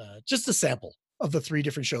it? Just a sample of the three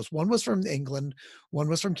different shows. One was from England, one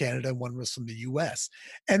was from Canada, and one was from the US.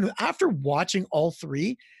 And after watching all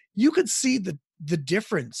three, you could see the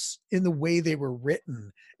difference in the way they were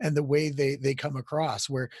written and the way they come across,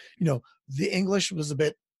 where, the English was a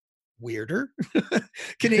bit weirder.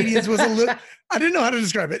 Canadians was a little, I didn't know how to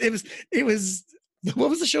describe it. It was, what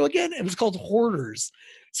was the show again? It was called Hoarders.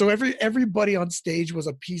 So everybody on stage was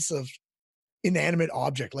a piece of inanimate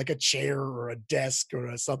object, like a chair or a desk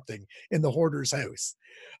or something in the hoarder's house.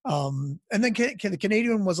 And then the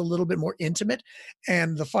Canadian was a little bit more intimate.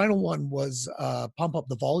 And the final one was Pump Up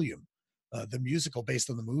the Volume, the musical based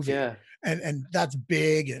on the movie. Yeah. And that's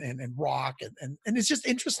big and rock. And it's just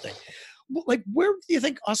interesting. Like, where do you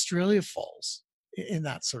think Australia falls in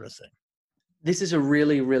that sort of thing? This is a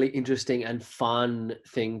really, really interesting and fun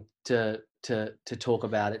thing to talk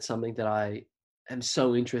about. It's something that I am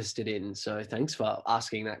so interested in. So thanks for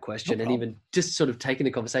asking that question and even just sort of taking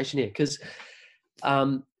the conversation here. Because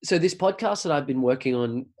so this podcast that I've been working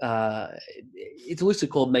on, it's loosely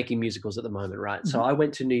called Making Musicals at the moment, right? So I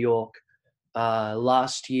went to New York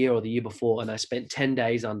last year or the year before, and I spent 10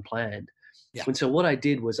 days unplanned. Yeah. And so what I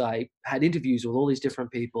did was I had interviews with all these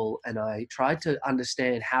different people, and I tried to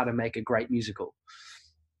understand how to make a great musical.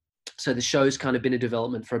 So the show's kind of been in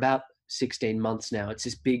development for about 16 months now. It's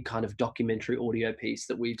this big kind of documentary audio piece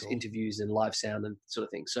that we've interviews and live sound and sort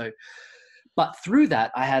of thing. So, but through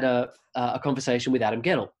that, I had a conversation with Adam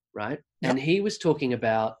Gennell, right? Yep. And he was talking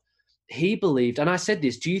about, he believed, and I said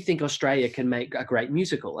this, do you think Australia can make a great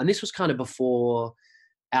musical? And this was kind of before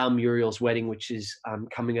Our Muriel's Wedding, which is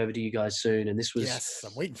coming over to you guys soon. And this was, yes,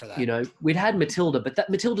 I'm waiting for that. We'd had Matilda, but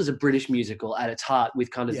Matilda's a British musical at its heart,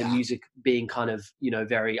 with kind of the music being kind of,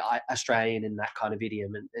 very Australian in that kind of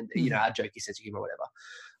idiom and our jokey sense of humor or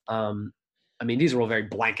whatever. I mean, these are all very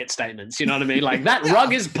blanket statements, you know what I mean? Like, that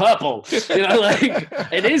rug is purple, like,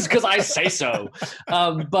 it is because I say so.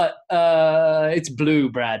 But it's blue,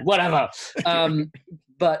 Brad, whatever.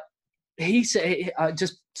 But he said,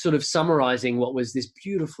 just sort of summarizing what was this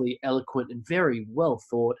beautifully eloquent and very well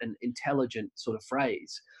thought and intelligent sort of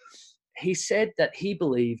phrase, he said that he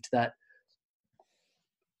believed that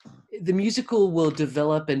the musical will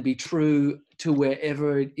develop and be true to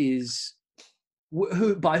wherever it is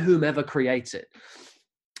who by whomever creates it.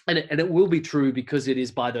 And it will be true because it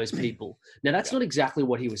is by those people. Now, that's not exactly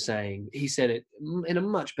what he was saying. He said it in a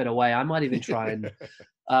much better way. I might even try and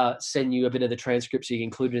send you a bit of the transcript so you can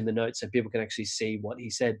include it in the notes so people can actually see what he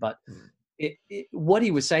said. But what he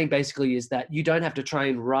was saying basically is that you don't have to try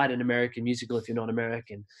and write an American musical if you're not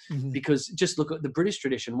American, because just look at the British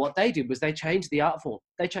tradition. What they did was they changed the art form.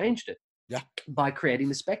 They changed it. Yeah. By creating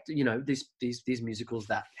the spectacle, you know, these musicals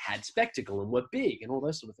that had spectacle and were big and all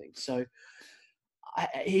those sort of things. So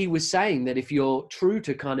he was saying that if you're true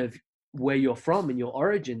to kind of where you're from and your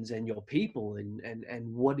origins and your people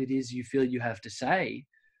and what it is you feel you have to say,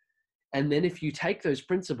 and then if you take those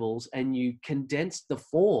principles and you condense the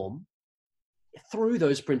form through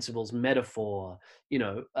those principles, metaphor, you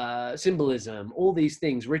know, symbolism, all these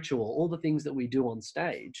things, ritual, all the things that we do on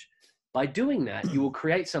stage, by doing that, you will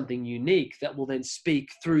create something unique that will then speak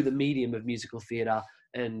through the medium of musical theatre.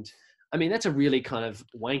 And I mean, that's a really kind of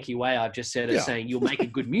wanky way I've just said of saying you'll make a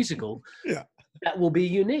good musical that will be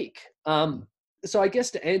unique. So I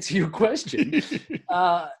guess to answer your question,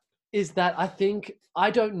 is that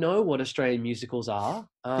I don't know what Australian musicals are.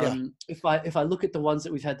 If I look at the ones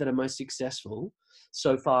that we've had that are most successful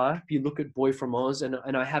so far, if you look at Boy From Oz, and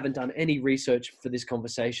I haven't done any research for this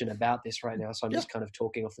conversation about this right now, so I'm just kind of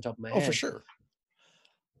talking off the top of my head. Oh, for sure.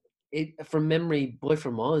 From memory, Boy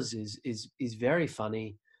From Oz is very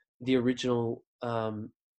funny. The original, but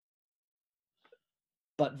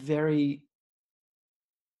very.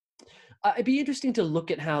 It'd be interesting to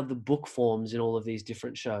look at how the book forms in all of these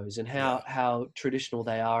different shows and how traditional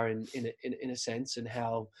they are in a sense, and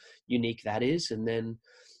how unique that is. And then,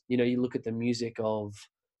 you know, you look at the music of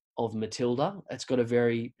Matilda. It's got a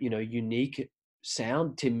very, you know, unique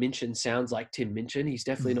sound. Tim Minchin sounds like Tim Minchin. He's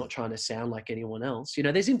definitely not trying to sound like anyone else. You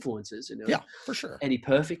know, there's influences. You know? Yeah, for sure. Eddie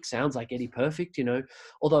Perfect sounds like Eddie Perfect. You know,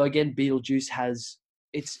 although again, Beetlejuice has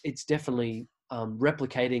it's definitely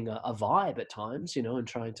replicating a vibe at times. You know, and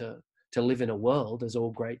trying to live in a world, as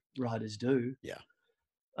all great writers do. Yeah.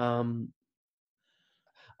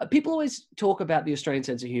 People always talk about the Australian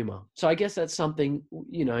sense of humor. So I guess that's something,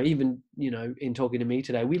 you know, even, you know, in talking to me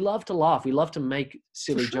today, we love to laugh. We love to make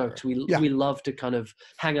silly jokes. We love to kind of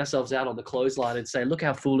hang ourselves out on the clothesline and say, look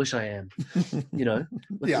how foolish I am. You know,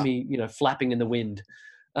 look at me, you know, flapping in the wind.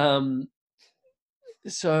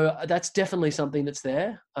 So that's definitely something that's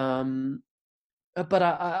there. But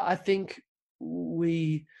I think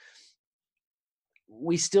we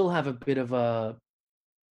still have a bit of a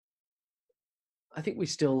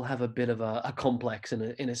complex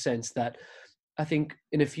in a sense that I think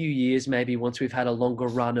in a few years, maybe once we've had a longer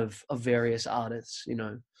run of various artists, you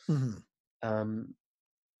know,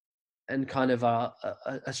 and kind of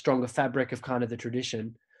a stronger fabric of kind of the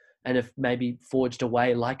tradition, and if maybe forged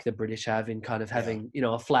away like the British have in kind of having, you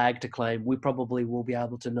know, a flag to claim, we probably will be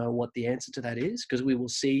able to know what the answer to that is, because we will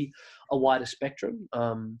see a wider spectrum.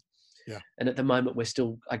 And at the moment, we're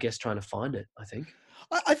still, I guess, trying to find it, I think.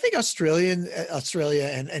 I think Australia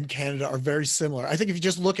and Canada are very similar. I think if you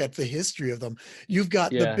just look at the history of them, you've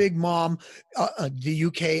got the big mom, the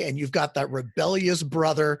UK, and you've got that rebellious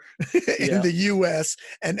brother in the US.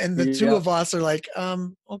 And the two of us are like,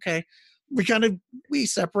 okay, we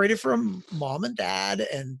separated from mom and dad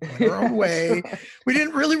and went our own way. We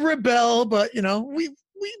didn't really rebel, but, you know, we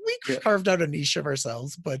carved out a niche of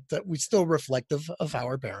ourselves, but we still reflective of how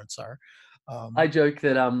our parents are. I joke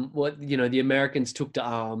that the Americans took to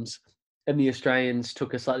arms and the Australians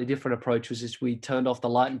took a slightly different approach, was just we turned off the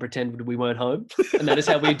light and pretended we weren't home, and that is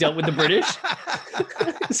how we dealt with the British.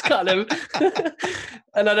 It's kind of,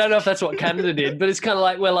 and I don't know if that's what Canada did, but it's kind of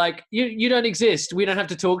like, we're like, you don't exist, we don't have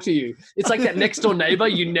to talk to you. It's like that next door neighbor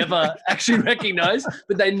you never actually recognize,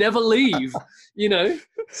 but they never leave, you know.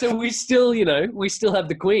 So we still have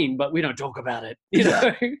the Queen, but we don't talk about it, you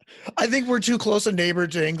know. I think we're too close a neighbor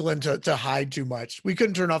to England to hide too much. We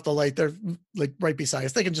couldn't turn off the light. They're like right beside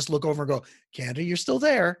us. They can just look over and go, Canada, you're still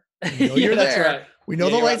there. We know you're there. Right. We know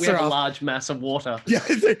the lights are off. We have a large mass of water. Yeah,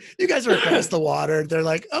 you guys are across the water. They're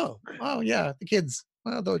like, oh yeah, the kids.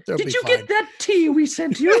 Well, they'll did you fine. Get that tea we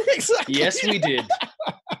sent you? Exactly. Yes, we did.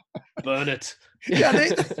 Burn it. Yeah,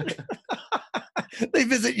 they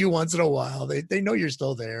visit you once in a while. They know you're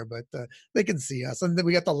still there, but they can see us, and then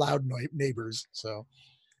we got the loud neighbors. So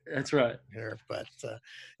that's right. Here, but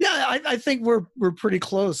I think we're pretty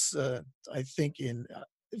close. I think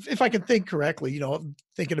if I can think correctly, you know,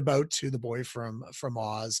 thinking about To the Boy from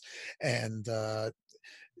Oz, and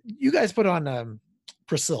you guys put on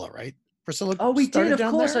Priscilla, right? Priscilla. Oh, we did,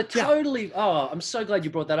 of course. There? I totally. Yeah. Oh, I'm so glad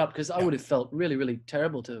you brought that up, because I would have felt really, really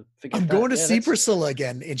terrible to forget. I'm going to see Priscilla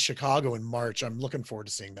again in Chicago in March. I'm looking forward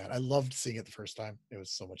to seeing that. I loved seeing it the first time. It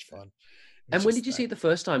was so much fun. And when did you see it the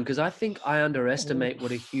first time? Because I think I underestimate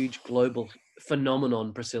what a huge global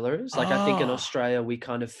phenomenon Priscilla is. Like, I think in Australia, we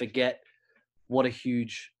kind of forget what a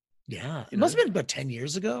huge... Yeah. It must have been about 10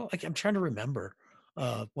 years ago. I'm trying to remember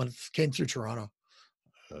when it came through Toronto.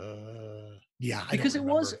 Yeah, because it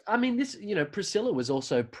was, I mean, this, Priscilla was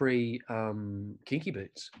also pre Kinky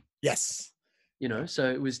Boots. Yes. So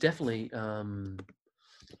it was definitely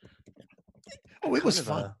it was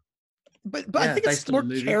fun. But I think it's more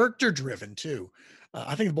character driven too.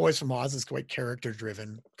 I think The Boys from Oz is quite character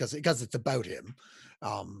driven because it's about him.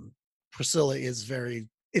 Priscilla is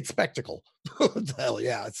it's spectacle. Hell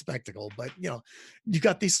yeah, it's spectacle. But you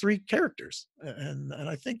got these three characters, and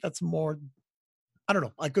I think that's more. I don't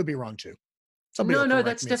know. I could be wrong too. Somebody will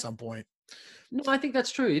correct me at some point. No, I think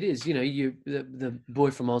that's true. It is. The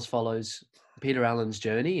Boy from Oz follows Peter Allen's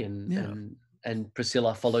journey, and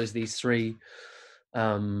Priscilla follows these three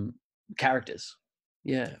characters.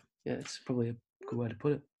 Yeah, it's probably a good way to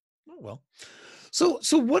put it. Oh, well, so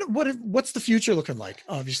what's the future looking like?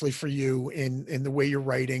 Obviously for you in the way you're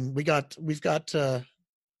writing, we've got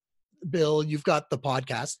Bill, you've got the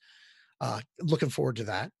podcast. Looking forward to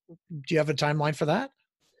that. Do you have a timeline for that?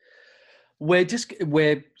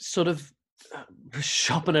 We're sort of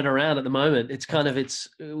shopping it around at the moment. It's kind of,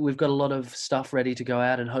 we've got a lot of stuff ready to go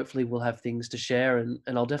out, and hopefully we'll have things to share, and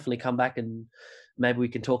I'll definitely come back and maybe we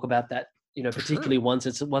can talk about that, particularly once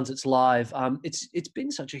it's live. It's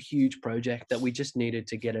been such a huge project that we just needed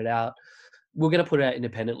to get it out. We're going to put it out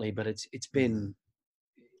independently, but it's been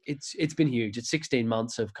huge. It's 16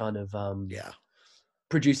 months of kind of,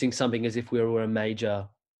 producing something as if we were a major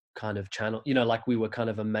kind of channel, like we were kind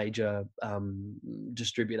of a major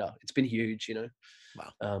distributor. It's been huge,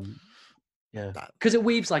 Wow. Because it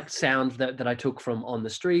weaves like sound that I took from On the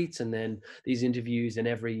Streets, and then these interviews, and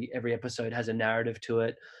every episode has a narrative to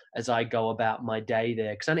it as I go about my day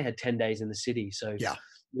there, because I only had 10 days in the city. So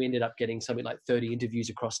we ended up getting something like 30 interviews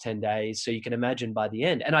across 10 days. So you can imagine by the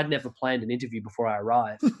end, and I'd never planned an interview before I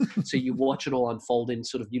arrived. So you watch it all unfold in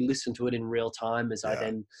sort of, you listen to it in real time as I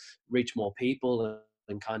then reach more people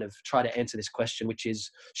and kind of try to answer this question, which is,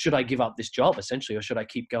 should I give up this job essentially, or should I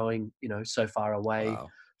keep going, so far away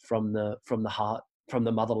from the heart, from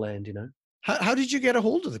the motherland, How did you get a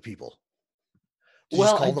hold of the people?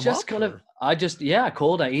 Well, I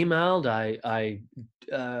called, I emailed, I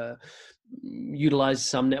utilized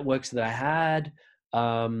some networks that I had.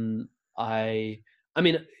 I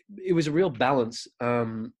mean, it was a real balance.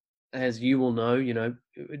 As you will know,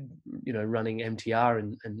 running MTR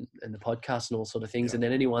and the podcast and all sort of things. And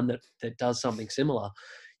then anyone that does something similar,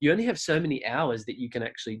 you only have so many hours that you can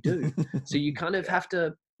actually do. So you kind of have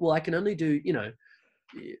to, I can only do,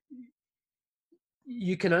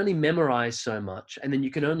 you can only memorize so much, and then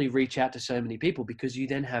you can only reach out to so many people, because you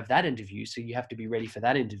then have that interview. So you have to be ready for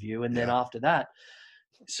that interview. And then after that,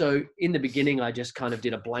 so in the beginning, I just kind of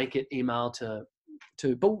did a blanket email to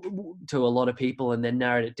a lot of people, and then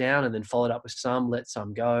narrowed it down, and then followed up with some, let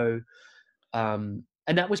some go.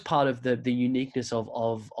 And that was part of the uniqueness of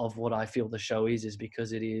what I feel the show is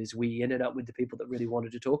because we ended up with the people that really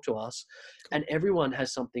wanted to talk to us, and everyone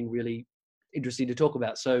has something really interesting to talk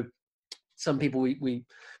about. So some people we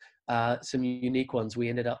some unique ones. We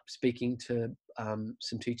ended up speaking to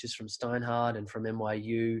some teachers from Steinhardt and from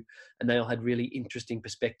NYU, and they all had really interesting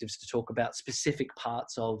perspectives to talk about specific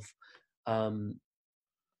parts of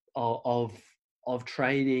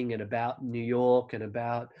training, and about New York, and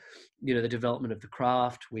about the development of the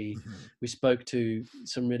craft. We spoke to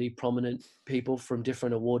some really prominent people from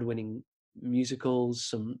different award-winning musicals,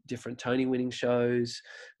 some different Tony-winning shows.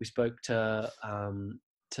 We spoke to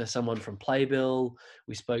someone from Playbill.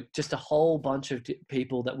 We spoke just a whole bunch of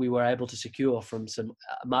people that we were able to secure from some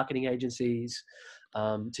marketing agencies,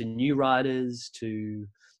 to new writers, to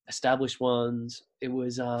established ones. It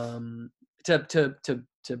was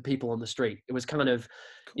to people on the street. It was kind of,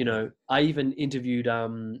 I even interviewed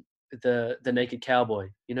the Naked Cowboy.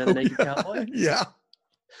 The Naked Cowboy? Yeah.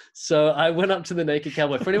 So I went up to the Naked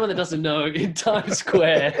Cowboy. For anyone that doesn't know, in Times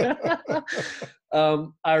Square, I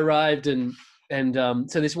arrived and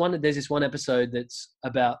so there's this one episode that's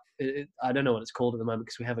about, I don't know what it's called at the moment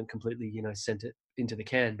because we haven't completely, sent it into the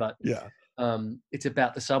can, but it's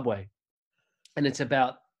about the subway, and it's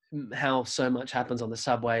about how so much happens on the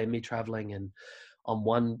subway, and me traveling. And on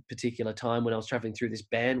one particular time when I was traveling through, this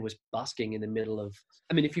band was busking in the middle of,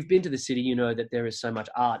 I mean, if you've been to the city, you know that there is so much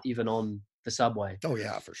art even on the subway. Oh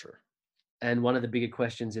yeah, for sure. And one of the bigger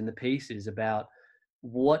questions in the piece is about,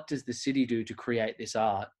 what does the city do to create this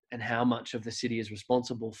art, and how much of the city is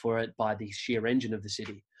responsible for it by the sheer engine of the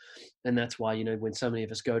city? And that's why, when so many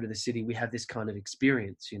of us go to the city, we have this kind of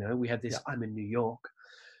experience, we have this, I'm in New York.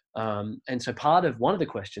 And so one of the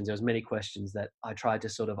questions, there was many questions that I tried to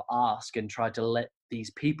sort of ask and tried to let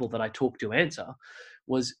these people that I talked to answer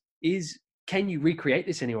was, can you recreate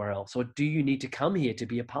this anywhere else? Or do you need to come here to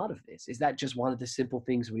be a part of this? Is that just one of the simple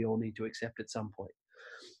things we all need to accept at some point?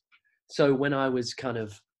 So when I was kind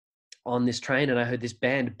of on this train and I heard this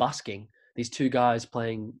band busking, these two guys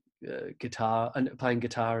playing guitar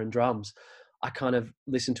and drums, I kind of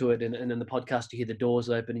listened to it, and then the podcast, you hear the doors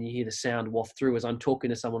open and you hear the sound waft through as I'm talking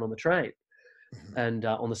to someone on the train, and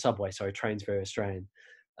on the subway. Sorry, train's very Australian.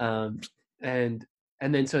 And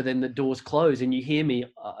then the doors close and you hear me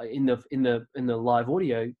in the live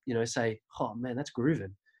audio, say, "Oh man, that's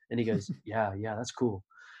grooving," and he goes, "Yeah, that's cool."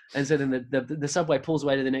 And so then the subway pulls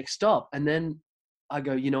away to the next stop, and then I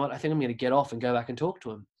go, "You know what? I think I'm going to get off and go back and talk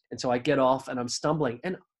to him." And so I get off and I'm stumbling,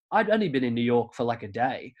 and I'd only been in New York for like a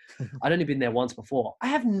day. I'd only been there once before. I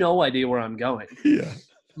have no idea where I'm going. Yeah.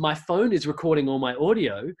 My phone is recording all my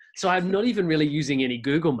audio, so I'm not even really using any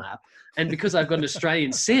Google Map. And because I've got an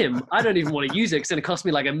Australian SIM, I don't even want to use it because it cost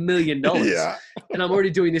me like $1 million. Yeah. And I'm already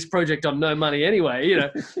doing this project on no money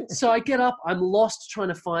anyway, So I get up, I'm lost trying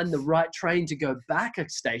to find the right train to go back a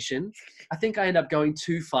station. I think I end up going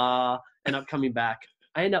too far, end up coming back.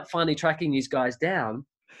 I end up finally tracking these guys down.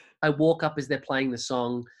 I walk up as they're playing the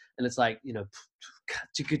song, and it's like,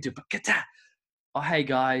 "Oh, hey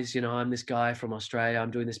guys, I'm this guy from Australia.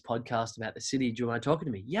 I'm doing this podcast about the city. Do you want to talk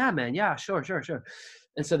to me?" "Yeah, man. Yeah, sure.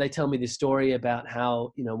 And so they tell me this story about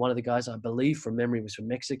how, one of the guys, I believe from memory, was from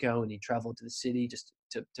Mexico, and he traveled to the city just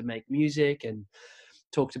to make music, and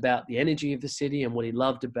talked about the energy of the city and what he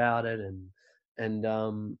loved about it. And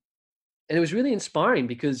it was really inspiring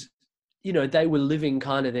because, they were living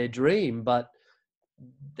kind of their dream, but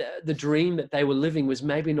the dream that they were living was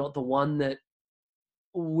maybe not the one that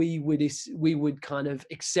we would kind of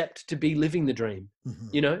accept to be living the dream,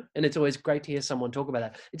 and it's always great to hear someone talk about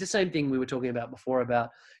that. It's the same thing we were talking about before about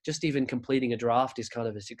just even completing a draft is kind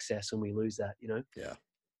of a success when we lose that, Yeah.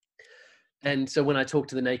 And so when I talked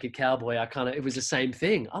to the Naked Cowboy, it was the same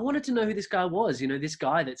thing. I wanted to know who this guy was, this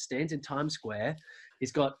guy that stands in Times Square.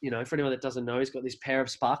 He's got, for anyone that doesn't know, he's got this pair of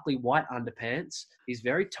sparkly white underpants. He's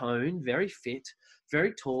very toned, very fit,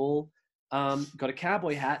 very tall, got a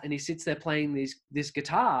cowboy hat, and he sits there playing this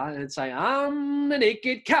guitar and saying, "I'm the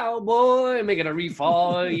naked cowboy, I'm making a reef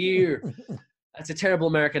all year." That's a terrible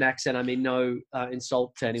American accent. I mean, no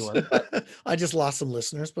insult to anyone. But I just lost some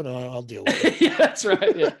listeners, but I'll deal with it. Yeah, that's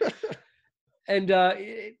right. Yeah. And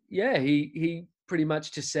he pretty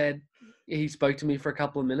much just said, he spoke to me for a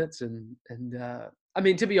couple of minutes, and I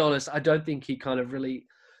mean, to be honest, I don't think he kind of really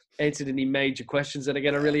answered any major questions that are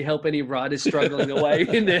going to really help any writers struggling away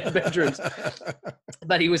in their bedrooms.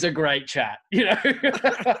 But he was a great chat,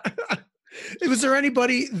 Was there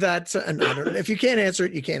anybody that, and I don't know, if you can't answer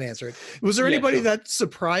it, you can't answer it. Was there anybody that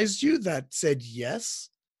surprised you that said yes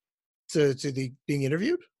to the being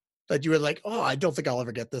interviewed? That you were like, "Oh, I don't think I'll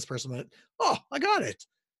ever get this person." But, "Oh, I got it."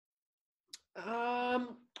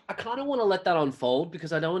 I kind of want to let that unfold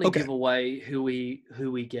because I don't want to give away who we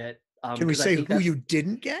get. Can we say who you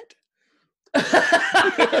didn't get?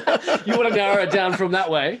 You want to narrow it down from that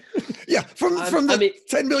way? Yeah, from the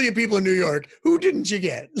 10 million people in New York, who didn't you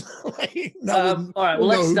get? All right, well,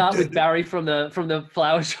 let's start with Barry from the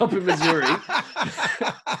flower shop in Missouri.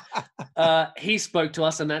 He spoke to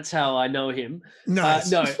us, and that's how I know him.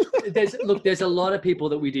 Nice. No, there's a lot of people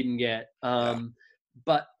that we didn't get.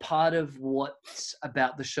 But part of what's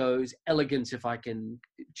about the show's elegance, if I can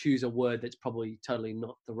choose a word that's probably totally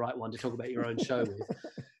not the right one to talk about your own show with,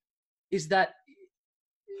 is that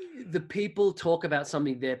the people talk about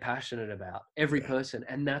something they're passionate about, every person,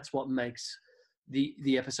 and that's what makes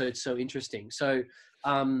the episode so interesting. So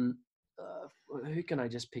who can I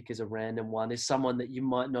just pick as a random one? Is someone that you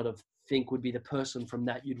might not have think would be the person from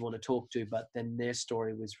that you'd want to talk to, but then their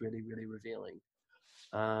story was really, really revealing.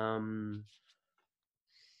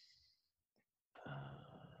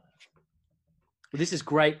 Well, this is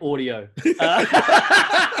great audio.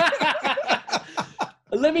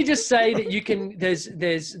 Let me just say that you can.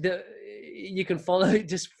 You can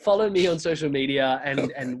follow me on social media,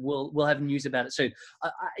 and we'll have news about it soon.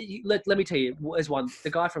 Let me tell you, as one, the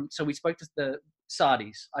guy so we spoke to the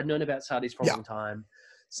Sardi's. I'd known about Sardi's for a long time.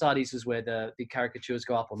 Sardi's is where the caricatures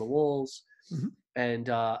go up on the walls. Mm-hmm. And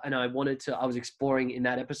I was exploring in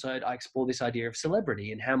that episode, I explored this idea of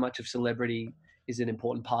celebrity and how much of celebrity is an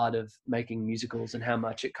important part of making musicals and how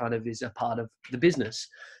much it kind of is a part of the business.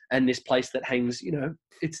 And this place that hangs,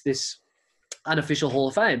 it's this unofficial Hall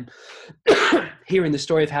of Fame. Hearing the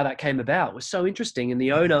story of how that came about was so interesting. And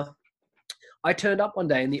the owner, I turned up one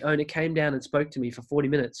day and the owner came down and spoke to me for 40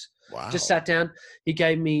 minutes. Wow. Just sat down. He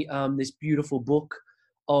gave me this beautiful book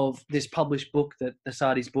of this published book, that the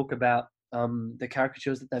Sadi's book about the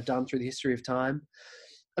caricatures that they've done through the history of time.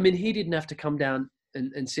 I mean, he didn't have to come down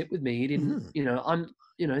and sit with me. He didn't,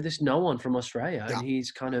 there's no one from Australia, and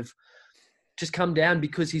he's kind of just come down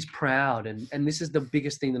because he's proud. And this is the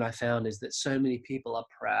biggest thing that I found, is that so many people are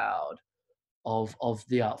proud of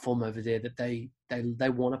the art form over there, that they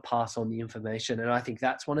want to pass on the information. And I think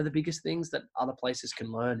that's one of the biggest things that other places can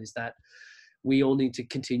learn, is that we all need to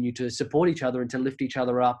continue to support each other and to lift each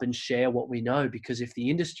other up and share what we know, because if the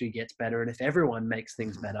industry gets better and if everyone makes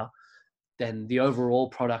things better, then the overall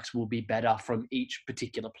products will be better from each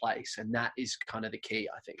particular place. And that is kind of the key,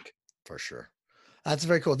 I think. For sure. That's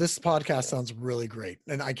very cool. This podcast sounds really great,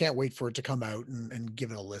 and I can't wait for it to come out and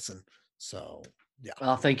give it a listen. So yeah.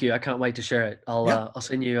 Oh, thank you. I can't wait to share it. I'll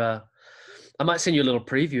send you, I might send you a little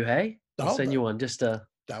preview. Hey, I'll send you one just to.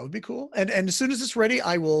 That would be cool. And as soon as it's ready,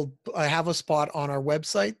 I have a spot on our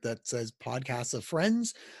website that says Podcasts of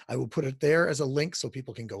Friends. I will put it there as a link so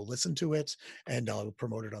people can go listen to it, and I'll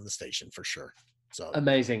promote it on the station for sure. So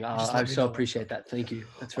amazing. I so appreciate that. Thank you.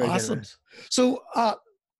 That's very awesome. Generous. So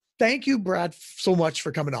thank you, Brad, so much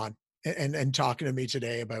for coming on and talking to me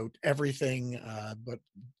today about everything, but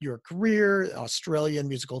your career, Australian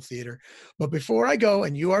musical theater. But before I go,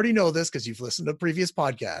 and you already know this because you've listened to previous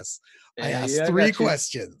podcasts, I asked 3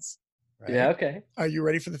 questions. Right? Yeah. Okay. Are you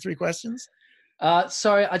ready for the 3 questions?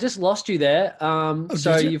 Sorry, I just lost you there.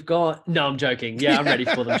 So you've got, no, I'm joking. Yeah, I'm ready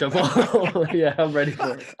for them. Yeah, I'm ready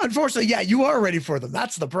for it. Unfortunately, yeah, you are ready for them.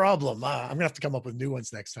 That's the problem. I'm going to have to come up with new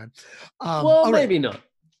ones next time. Well, maybe not.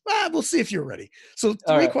 We'll see if you're ready. So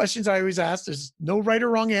 3 questions I always ask. There's no right or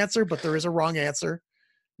wrong answer, but there is a wrong answer.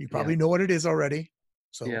 You probably know what it is already.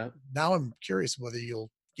 So now I'm curious whether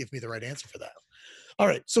you'll give me the right answer for that. All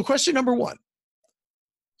right. So question number 1,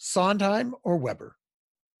 Sondheim or Weber?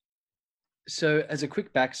 So as a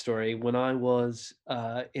quick backstory, when I was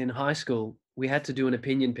in high school, we had to do an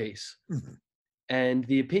opinion piece. Mm-hmm. And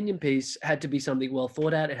the opinion piece had to be something well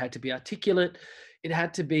thought out. It had to be articulate. It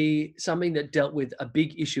had to be something that dealt with a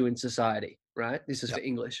big issue in society, right? This is for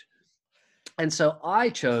English. And so I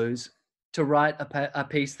chose to write a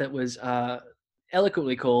piece that was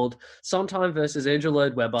eloquently called Sondheim versus Andrew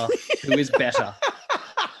Lloyd Webber, who is better.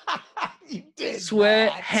 You did Swear,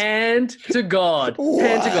 not. Hand to God. What?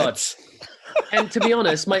 Hand to God. And to be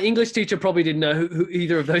honest, my English teacher probably didn't know who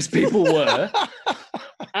either of those people were.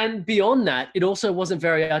 And beyond that, it also wasn't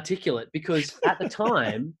very articulate, because at the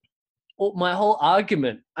time, my whole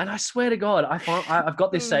argument, and I swear to God, I've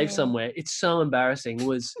got this saved somewhere. It's so embarrassing.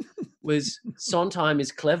 Was Sondheim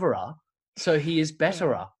is cleverer, so he is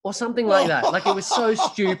betterer, or something like that. Like, it was so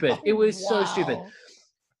stupid. It was so stupid.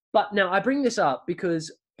 But now I bring this up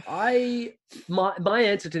because my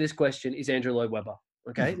answer to this question is Andrew Lloyd Webber.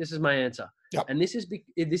 Okay, this is my answer, and this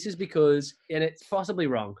is because, and it's possibly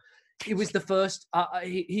wrong. It was the first.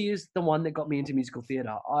 He is the one that got me into musical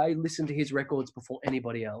theater. I listened to his records before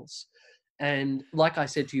anybody else, and like I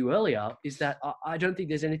said to you earlier, is that I don't think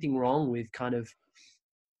there's anything wrong with kind of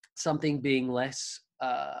something being less.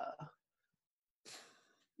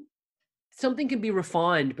 Something can be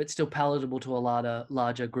refined but still palatable to a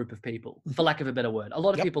larger group of people, for lack of a better word. A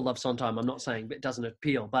lot of people love Sondheim. I'm not saying it doesn't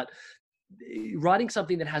appeal, but writing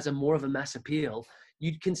something that has more of a mass appeal,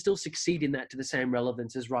 you can still succeed in that to the same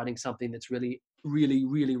relevance as writing something that's really, really,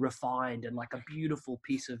 really refined and like a beautiful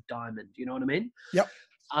piece of diamond. You know what I mean? Yep.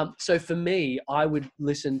 So for me, I would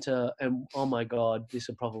listen to, and oh my God,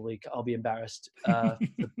 I'll be embarrassed for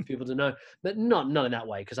people to know, but not in that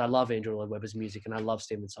way, because I love Andrew Lloyd Webber's music and I love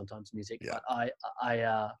Stephen Sondheim's music. Yeah.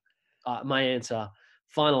 But my answer,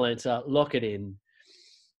 final answer, lock it in,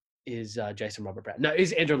 is Jason Robert Brown. No,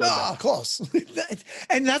 is Andrew Lloyd Webber. Close.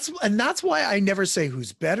 and that's why I never say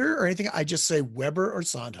who's better or anything. I just say Webber or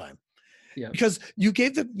Sondheim. Yeah. Because you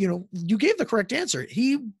gave the correct answer.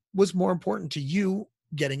 He was more important to you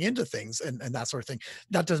getting into things and that sort of thing.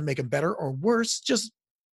 That doesn't make him better or worse, just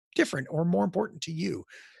different or more important to you.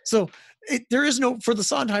 So there is no, for the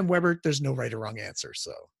Sondheim Webber, there's no right or wrong answer.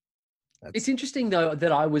 So it's interesting though,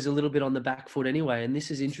 that I was a little bit on the back foot anyway. And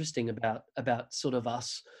this is interesting about sort of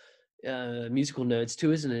us musical nerds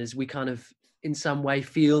too, isn't it? Is we kind of in some way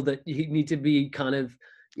feel that you need to be kind of,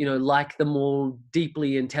 like the more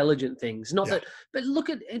deeply intelligent things. Not that, but look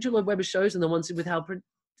at Andrew Lloyd Webber shows and the ones with Hal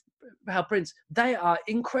Prince, they are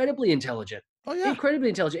incredibly intelligent. Oh yeah, incredibly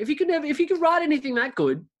intelligent. If you could write anything that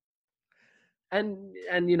good, and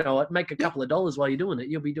make a couple of dollars while you're doing it,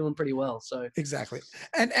 you'll be doing pretty well. So exactly,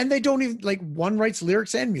 and they don't even, like, one writes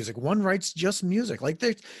lyrics and music, one writes just music. Like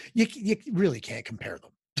you really can't compare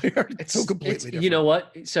them. It's so completely different. You know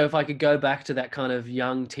what? So if I could go back to that kind of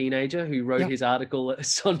young teenager who wrote his article at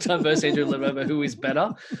Sondheim versus Andrew Lloyd Webber, who is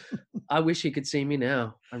better, I wish he could see me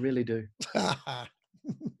now. I really do.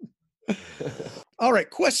 All right.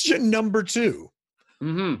 Question number 2.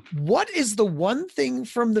 Mm-hmm. What is the one thing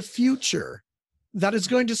from the future that is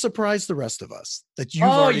going to surprise the rest of us that you've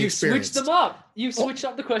already experienced? Switched them up. You've switched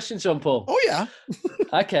up the questions, Jean-Paul. Oh, yeah.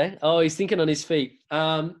 Okay. Oh, he's thinking on his feet.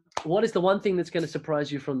 What is the one thing that's going to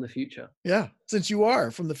surprise you from the future? Yeah, since you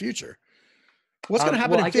are from the future. What's going to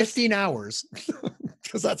happen in 15 hours?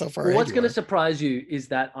 Because that's how far ahead what's going to surprise you is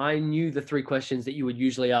that I knew the 3 questions that you would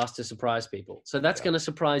usually ask to surprise people. So that's going to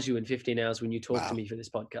surprise you in 15 hours when you talk to me for this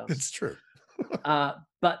podcast. It's true.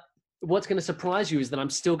 But what's going to surprise you is that I'm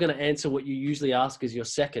still going to answer what you usually ask as your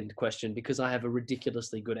second question because I have a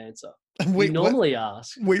ridiculously good answer. Wait, you normally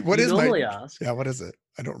ask. Wait, what is normally my? Ask? Yeah, what is it?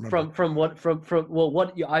 I don't remember.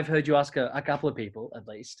 What I've heard you ask a couple of people at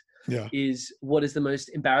least. Yeah. Is what is the most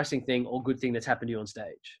embarrassing thing or good thing that's happened to you on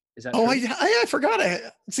stage? Is that? Oh, true? I forgot.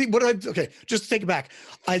 See what I. Okay, just take it back.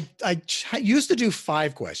 I used to do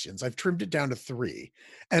 5 questions. I've trimmed it down to 3,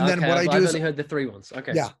 and then what I do I've is only heard the 3 ones.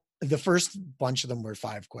 Okay. Yeah. The first bunch of them were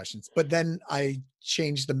 5 questions, but then I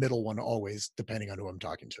changed the middle one always depending on who I'm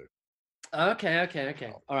talking to.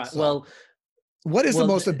 Okay. All right. So, what is the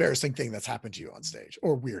most embarrassing thing that's happened to you on stage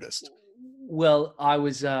or weirdest? Well, I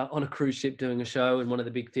was on a cruise ship doing a show in one of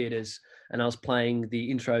the big theaters and I was playing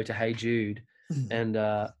the intro to Hey Jude and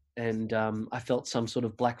I felt some sort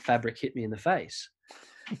of black fabric hit me in the face.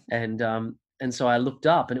 And so I looked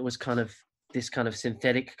up and it was kind of this kind of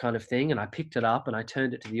synthetic kind of thing. And I picked it up and I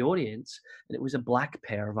turned it to the audience and it was a black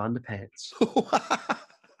pair of underpants.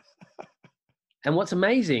 And what's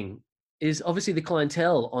amazing is obviously the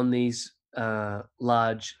clientele on these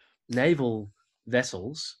large naval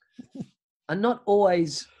vessels are not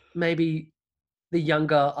always maybe the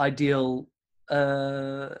younger ideal,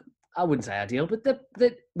 I wouldn't say ideal, but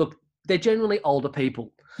they're generally older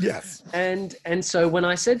people. Yes. And so when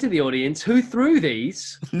I said to the audience, who threw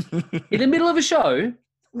these in the middle of a show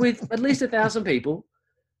with at least 1,000 people,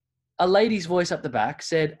 a lady's voice up the back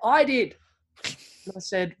said, I did. And I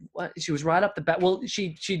said, what? She was right up the back. Well,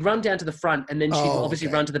 she'd run down to the front and then she'd obviously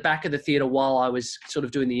run to the back of the theater while I was sort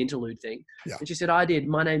of doing the interlude thing. Yeah. And she said, I did.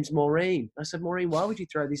 My name's Maureen. I said, Maureen, why would you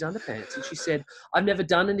throw these underpants? And she said, I've never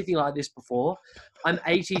done anything like this before. I'm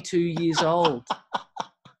 82 years old.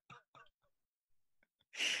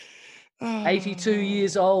 82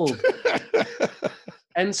 years old.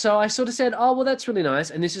 And so I sort of said, oh, well, that's really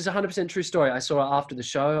nice. And this is a 100% true story. I saw her after the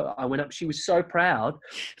show. I went up. She was so proud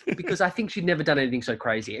because I think she'd never done anything so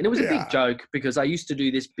crazy. And it was a big joke because I used to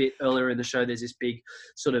do this bit earlier in the show. There's this big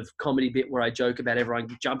sort of comedy bit where I joke about everyone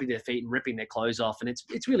jumping their feet and ripping their clothes off. And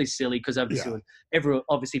it's really silly because obviously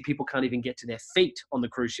people can't even get to their feet on the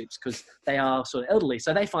cruise ships because they are sort of elderly.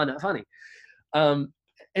 So they find that funny. And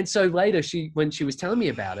so later when she was telling me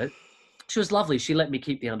about it, she was lovely. She let me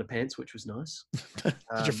keep the underpants, which was nice.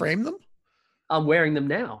 Did you frame them? I'm wearing them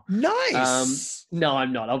now. Nice. No,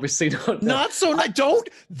 I'm not. Obviously not. No. Not so. Don't.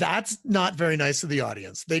 That's not very nice to the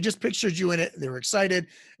audience. They just pictured you in it. They were excited.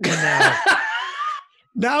 And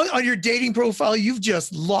now on your dating profile, you've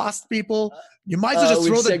just lost people. You might as well just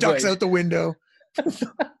throw the ducks out the window.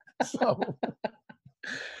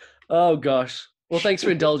 Oh, gosh. Well, thanks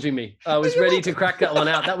for indulging me. I was ready to crack that one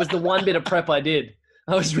out. That was the one bit of prep I did.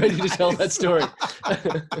 I was ready to tell that story.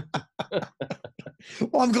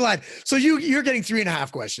 Well, I'm glad. So you're getting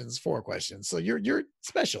 3.5 questions, 4 questions. So you're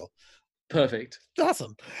special. Perfect.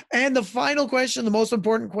 Awesome. And the final question, the most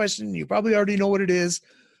important question, you probably already know what it is.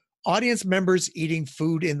 Audience members eating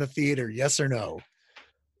food in the theater, yes or no?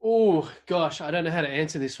 Oh, gosh. I don't know how to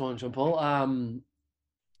answer this one, Jean-Paul.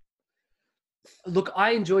 Look,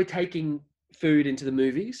 I enjoy taking food into the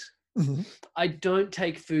movies. Mm-hmm. I don't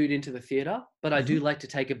take food into the theater, but I do like to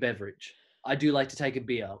take a beverage. I do like to take a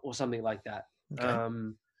beer or something like that. Okay.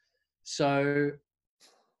 So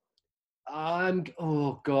I'm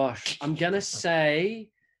going to say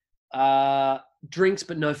drinks,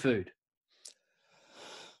 but no food.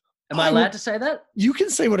 Am I allowed to say that? You can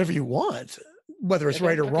say whatever you want. Whether it's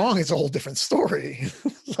right or wrong, it's a whole different story.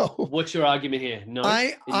 So what's your argument here? No.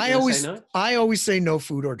 I always say no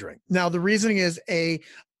food or drink. Now the reasoning is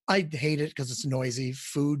I hate it because it's noisy.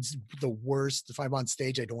 Food's the worst. If I'm on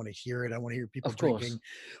stage, I don't want to hear it. I don't want to hear people drinking.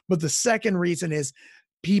 But the second reason is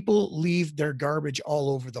people leave their garbage all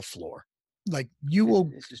over the floor. Like the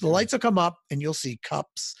lights will come up and you'll see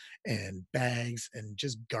cups and bags and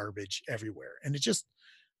just garbage everywhere. And it just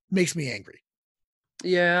makes me angry.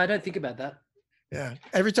 Yeah, I don't think about that. Yeah.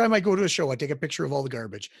 Every time I go to a show, I take a picture of all the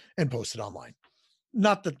garbage and post it online.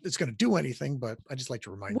 Not that it's going to do anything, but I just like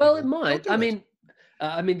to remind people. Well, it might. I mean,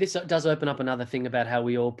 this does open up another thing about how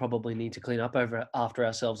we all probably need to clean up after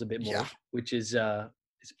ourselves a bit more, which is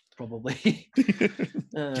probably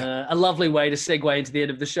a lovely way to segue into the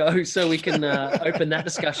end of the show, so we can open that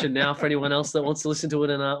discussion now for anyone else that wants to listen to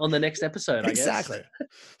it on the next episode. I guess.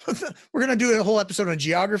 We're going to do a whole episode on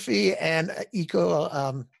geography and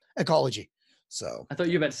ecology. So I thought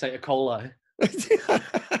you were about to say ecoli.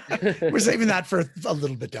 We're saving that for a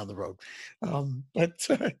little bit down the road.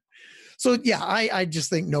 So yeah, I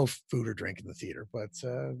just think no food or drink in the theater, but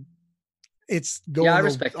it's going. Yeah, I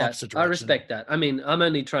respect that. I respect that. I mean, I'm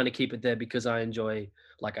only trying to keep it there because I enjoy,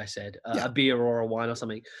 like I said, a beer or a wine or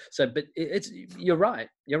something. So, but you're right.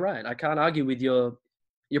 You're right. I can't argue with your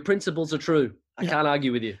principles are true. I can't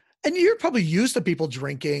argue with you. And you're probably used to people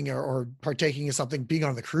drinking or partaking in something, being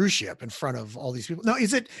on the cruise ship in front of all these people. Now,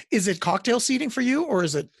 is it cocktail seating for you, or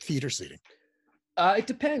is it theater seating? It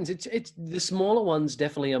depends. It's the smaller ones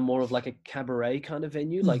definitely are more of like a cabaret kind of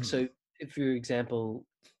venue. Like, so if, for example,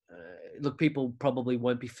 look, people probably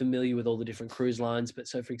won't be familiar with all the different cruise lines, but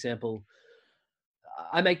so for example,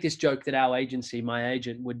 I make this joke that our agency, my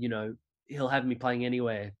agent would, he'll have me playing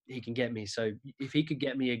anywhere he can get me. So if he could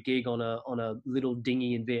get me a gig on a little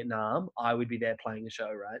dinghy in Vietnam, I would be there playing a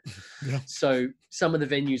show, right? Yeah. So some of the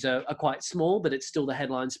venues are quite small, but it's still the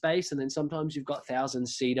headline space. And then sometimes you've got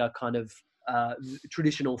 1,000-seater kind of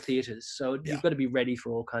traditional theaters. So you've got to be ready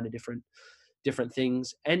for all kind of different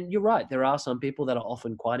things. And you're right, there are some people that are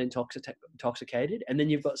often quite intoxicated. And then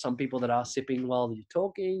you've got some people that are sipping while you're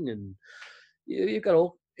talking, and you've got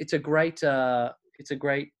all, it's a great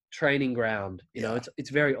training ground. It's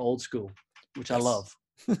very old school, which I love.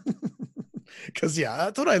 Because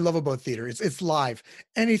that's what I love about theater. It's live.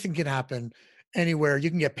 Anything can happen anywhere. You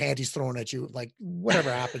can get panties thrown at you, like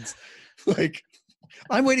whatever happens. Like,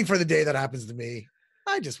 I'm waiting for the day that happens to me.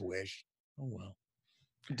 I just wish. Oh well.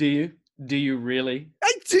 Do you really?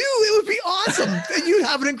 I do. It would be awesome. And you'd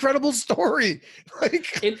have an incredible story.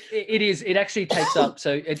 Like it is. It actually takes up.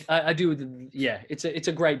 So I do. Yeah, it's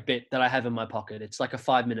a great bit that I have in my pocket. It's like a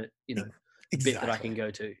 5-minute, bit that I can go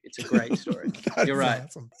to. It's a great story. You're right.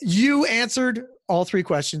 Awesome. You answered all 3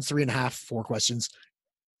 questions, 3.5, 4 questions.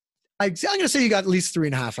 I'm going to say you got at least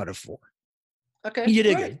 3.5 out of 4. Okay. You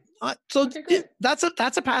did good.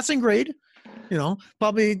 That's a passing grade.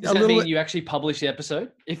 Probably Does that mean you actually publish the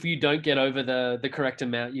episode? If you don't get over the correct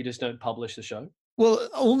amount, you just don't publish the show? Well,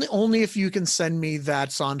 only if you can send me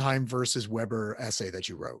that Sondheim versus Weber essay that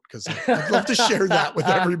you wrote, because I'd love to share that with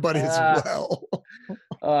everybody as well.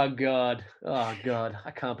 Oh God.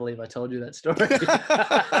 I can't believe I told you that story.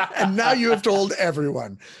 And now you have told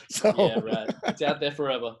everyone. So yeah, right. It's out there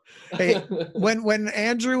forever. Hey, when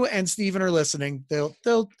Andrew and Stephen are listening, they'll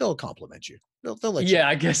compliment you. They'll let you. Yeah,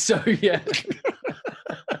 I guess so. Yeah.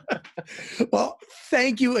 Well,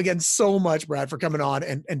 thank you again so much, Brad, for coming on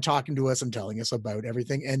and talking to us and telling us about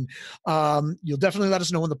everything. And you'll definitely let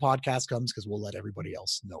us know when the podcast comes, because we'll let everybody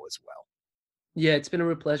else know as well. Yeah, it's been a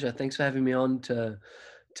real pleasure. Thanks for having me on for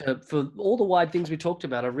all the wide things we talked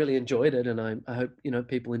about. I really enjoyed it, and I hope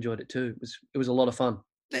people enjoyed it too. It was a lot of fun.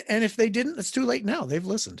 And if they didn't, it's too late now. They've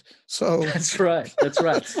listened. So that's right.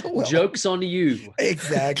 Well, joke's on you.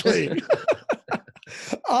 Exactly.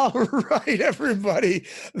 All right, everybody.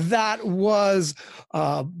 That was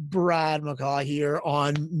Brad McCaw here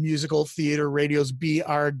on Musical Theater Radio's Be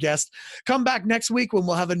Our Guest. Come back next week when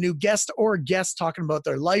we'll have a new guest or guest talking about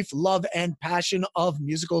their life, love, and passion of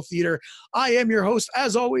musical theater. I am your host,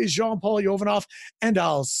 as always, Jean-Paul Jovanov, and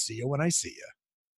I'll see you when I see you.